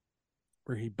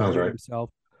 where he buried himself.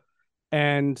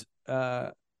 And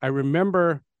I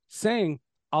remember saying,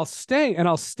 I'll stay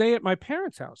at my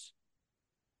parents' house.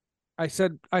 I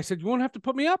said, you won't have to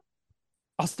put me up.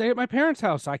 I'll stay at my parents'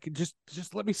 house. I could just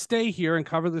let me stay here and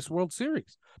cover this World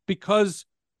Series, because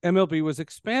MLB was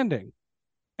expanding.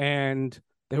 And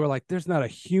they were like, there's not a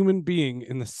human being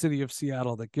in the city of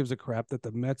Seattle that gives a crap that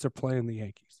the Mets are playing the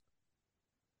Yankees.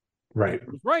 Right.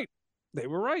 Right. They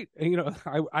were right. And,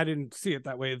 I didn't see it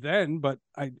that way then, but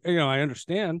I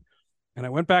understand. And I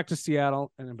went back to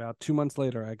Seattle, and about 2 months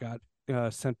later, I got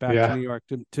sent back to New York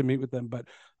to meet with them. But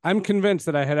I'm convinced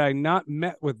that had I not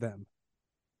met with them,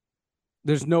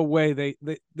 there's no way they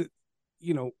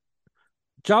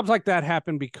jobs like that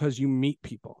happen because you meet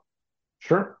people.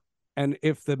 Sure. And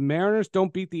if the Mariners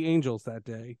don't beat the Angels that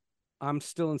day, I'm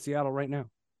still in Seattle right now.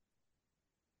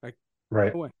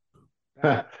 Right. No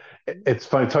way. It's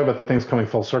funny talk about things coming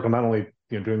full circle. Not only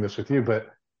doing this with you, but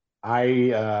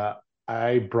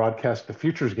I broadcast the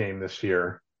Futures game this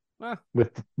year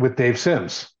with Dave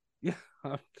Sims. Yeah,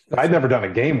 I'd never done a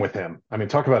game with him. I mean,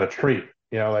 talk about a treat.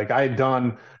 I had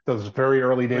done those very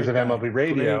early days of MLB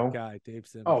radio. Great guy, Dave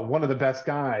Sims. Oh, one of the best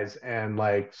guys, and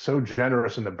so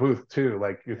generous in the booth too.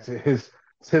 It's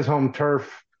his home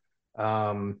turf.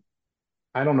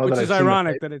 I don't know. Which is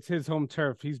ironic that it's his home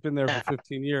turf. He's been there for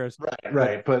 15 years.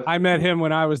 Right. But I met him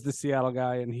when I was the Seattle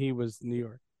guy, and he was New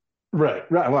York. Right.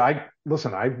 Well, I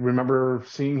remember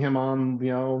seeing him on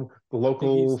the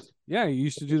local. Yeah, he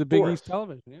used to do the Big East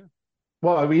television. Yeah.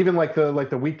 Well, even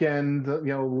the weekend,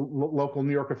 local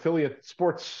New York affiliate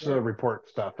sports report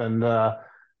stuff, but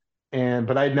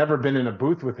I'd never been in a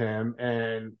booth with him.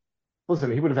 And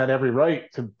listen, he would have had every right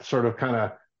to sort of kind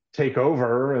of take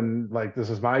over and this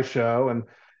is my show. And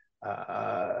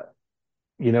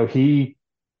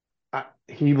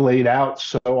he laid out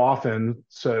so often.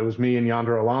 So it was me and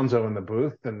Yonder Alonso in the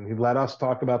booth, and he let us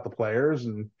talk about the players,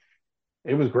 and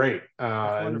it was great.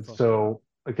 And so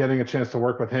getting a chance to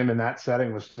work with him in that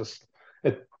setting was just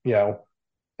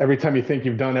every time you think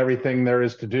you've done everything there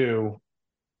is to do,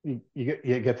 you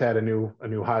get to add a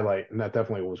new highlight, and that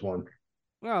definitely was one.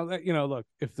 Well, look,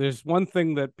 if there's one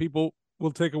thing that people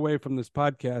will take away from this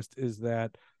podcast is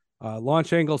that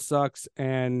launch angle sucks,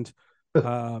 and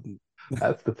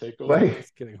that's the takeaway.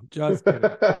 Just kidding. Just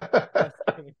kidding.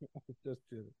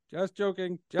 Just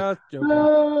joking.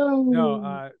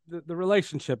 No, the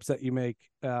relationships that you make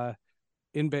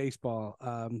in baseball,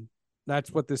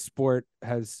 That's what this sport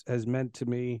has meant to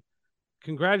me.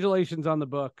 Congratulations on the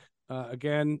book.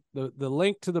 Again, the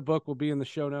link to the book will be in the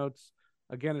show notes.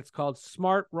 Again, it's called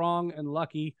Smart, Wrong, and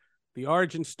Lucky: The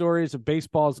Origin Stories of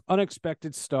Baseball's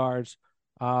Unexpected Stars.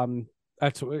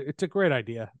 It's a great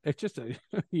idea. It's just a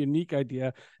unique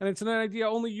idea, and it's an idea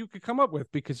only you could come up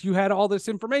with because you had all this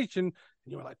information and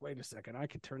you were like, wait a second, I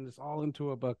could turn this all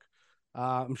into a book.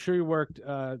 I'm sure you worked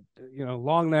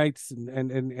long nights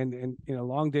and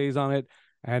long days on it,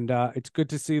 and it's good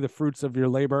to see the fruits of your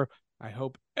labor. I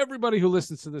hope everybody who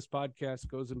listens to this podcast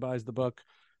goes and buys the book.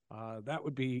 That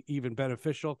would be even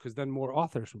beneficial because then more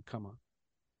authors would come on.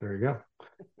 There you go.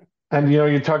 And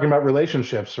you're talking about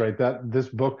relationships, right? That this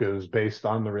book is based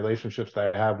on the relationships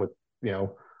that I have with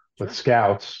with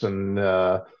scouts, and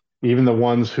even the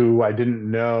ones who I didn't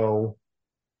know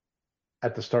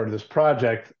at the start of this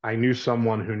project. I knew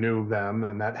someone who knew them,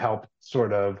 and that helped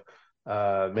sort of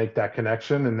make that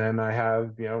connection. And then I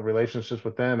have relationships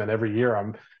with them, and every year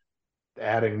I'm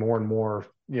adding more and more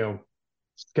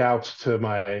scouts to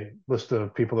my list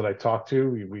of people that I talk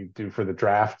to. We do for the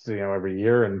draft every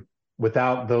year, and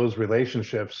without those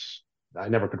relationships, I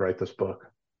never could write this book.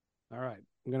 All right.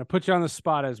 I'm going to put you on the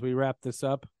spot as we wrap this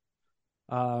up.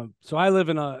 So I live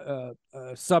in a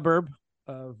suburb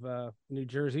of New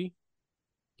Jersey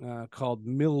called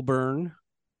Millburn.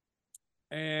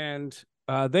 And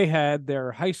they had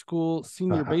their high school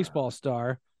senior baseball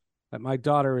star that my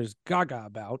daughter is gaga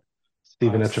about.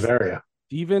 Steven Echeverria.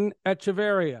 Steven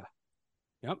Echeverria.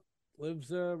 Yep.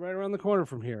 Lives right around the corner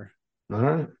from here. All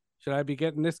right. Should I be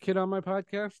getting this kid on my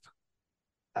podcast?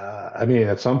 I mean,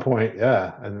 at some point,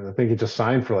 yeah. And I think he just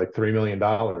signed for like $3 million.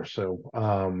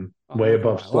 So way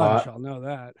above slot. I'll know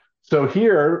that. So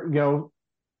here,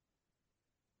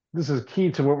 this is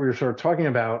key to what we were sort of talking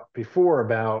about before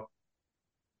about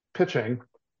pitching.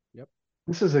 Yep.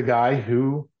 This is a guy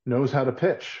who knows how to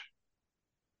pitch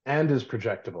and is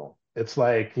projectable. It's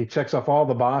like he checks off all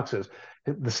the boxes.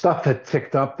 The stuff that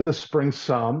ticked up this spring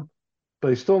some, but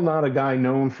he's still not a guy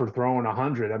known for throwing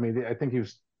 100. I mean, I think he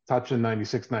was touching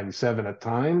 96, 97 at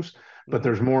times, but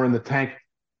there's more in the tank,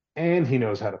 and he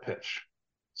knows how to pitch.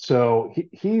 So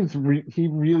he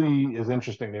really is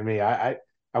interesting to me. I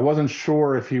wasn't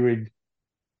sure if he would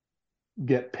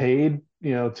get paid,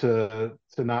 to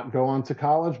not go on to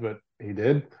college, but he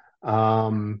did.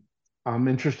 I'm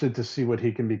interested to see what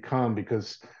he can become,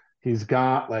 because he's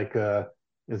got like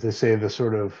as they say, the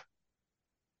sort of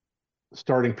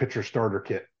starting pitcher starter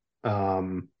kit,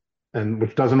 and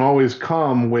which doesn't always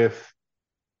come with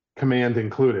command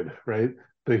included, right?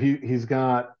 But he's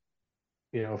got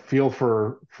feel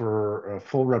for a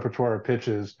full repertoire of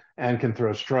pitches and can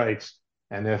throw strikes.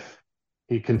 And if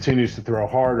he continues to throw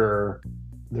harder,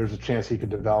 there's a chance he could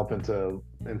develop into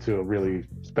a really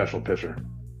special pitcher.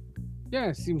 Yeah,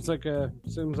 it seems like a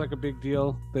big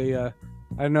deal.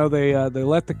 I know they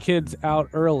let the kids out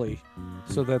early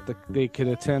so that they could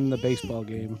attend the baseball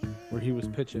game where he was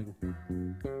pitching.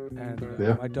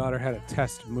 And my daughter had a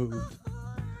test move.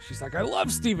 She's like, I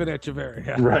love Steven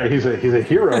Echeverria. Right, he's a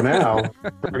hero now.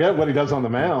 Forget what he does on the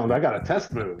mound. I got a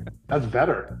test move. That's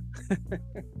better.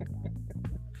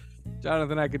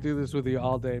 Jonathan, I could do this with you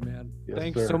all day, man. Yes,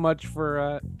 Thanks sir. so much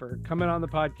for coming on the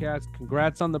podcast.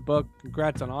 Congrats on the book.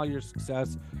 Congrats on all your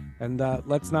success. And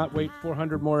let's not wait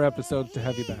 400 more episodes to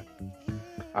have you back.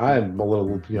 I'm a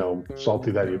little,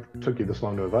 salty that it took you this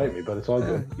long to invite me, but it's all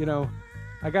good.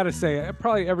 I got to say,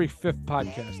 probably every fifth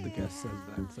podcast the guest says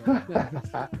that.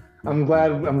 So. I'm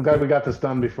glad we got this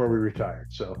done before we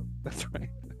retired. So that's right.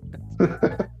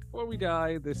 Before we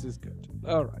die, this is good.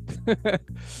 All right.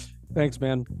 Thanks,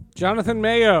 man. Jonathan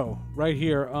Mayo, right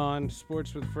here on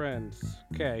Sports with Friends.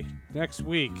 Okay, next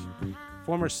week,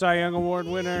 former Cy Young Award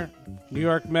winner, New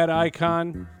York Met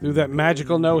icon, threw that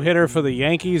magical no-hitter for the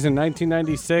Yankees in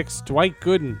 1996, Dwight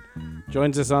Gooden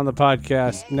joins us on the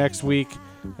podcast next week.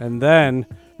 And then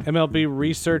MLB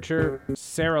researcher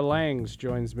Sarah Langs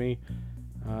joins me.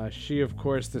 She, of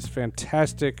course, this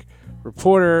fantastic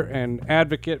reporter and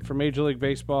advocate for Major League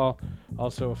Baseball,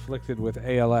 also afflicted with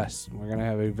ALS. We're going to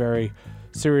have a very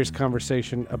serious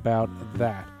conversation about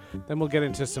that. Then we'll get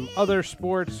into some other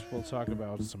sports. We'll talk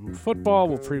about some football.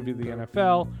 We'll preview the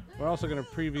NFL. We're also going to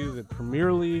preview the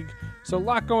Premier League. So a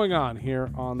lot going on here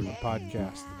on the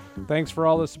podcast. Thanks for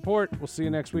all the support. We'll see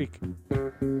you next week.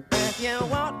 If you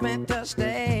want me to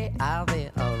stay, I'll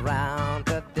be around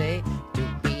today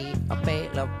to be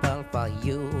available for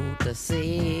you to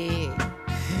see.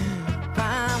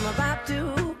 I'm about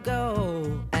to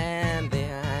go, and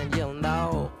then you'll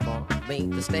know for me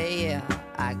to stay,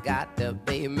 I got to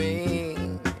be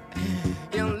me.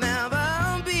 You'll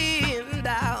never be in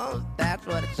doubt, that's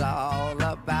what it's all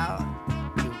about.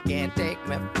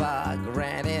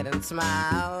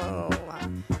 smile.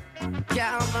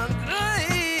 Calvin,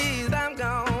 please, I'm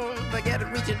gone. Forget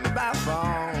reaching by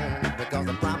phone, because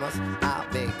I promise I'll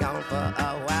be gone for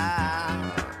a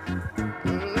while.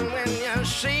 When you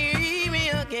see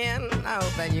me again, I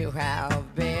hope that you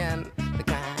have been the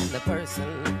kind of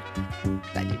person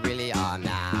that you really are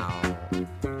now.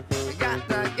 You got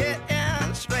to get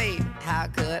in straight. How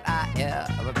could I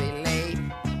ever be late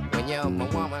when you're my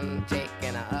woman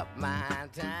taking up my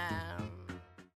time?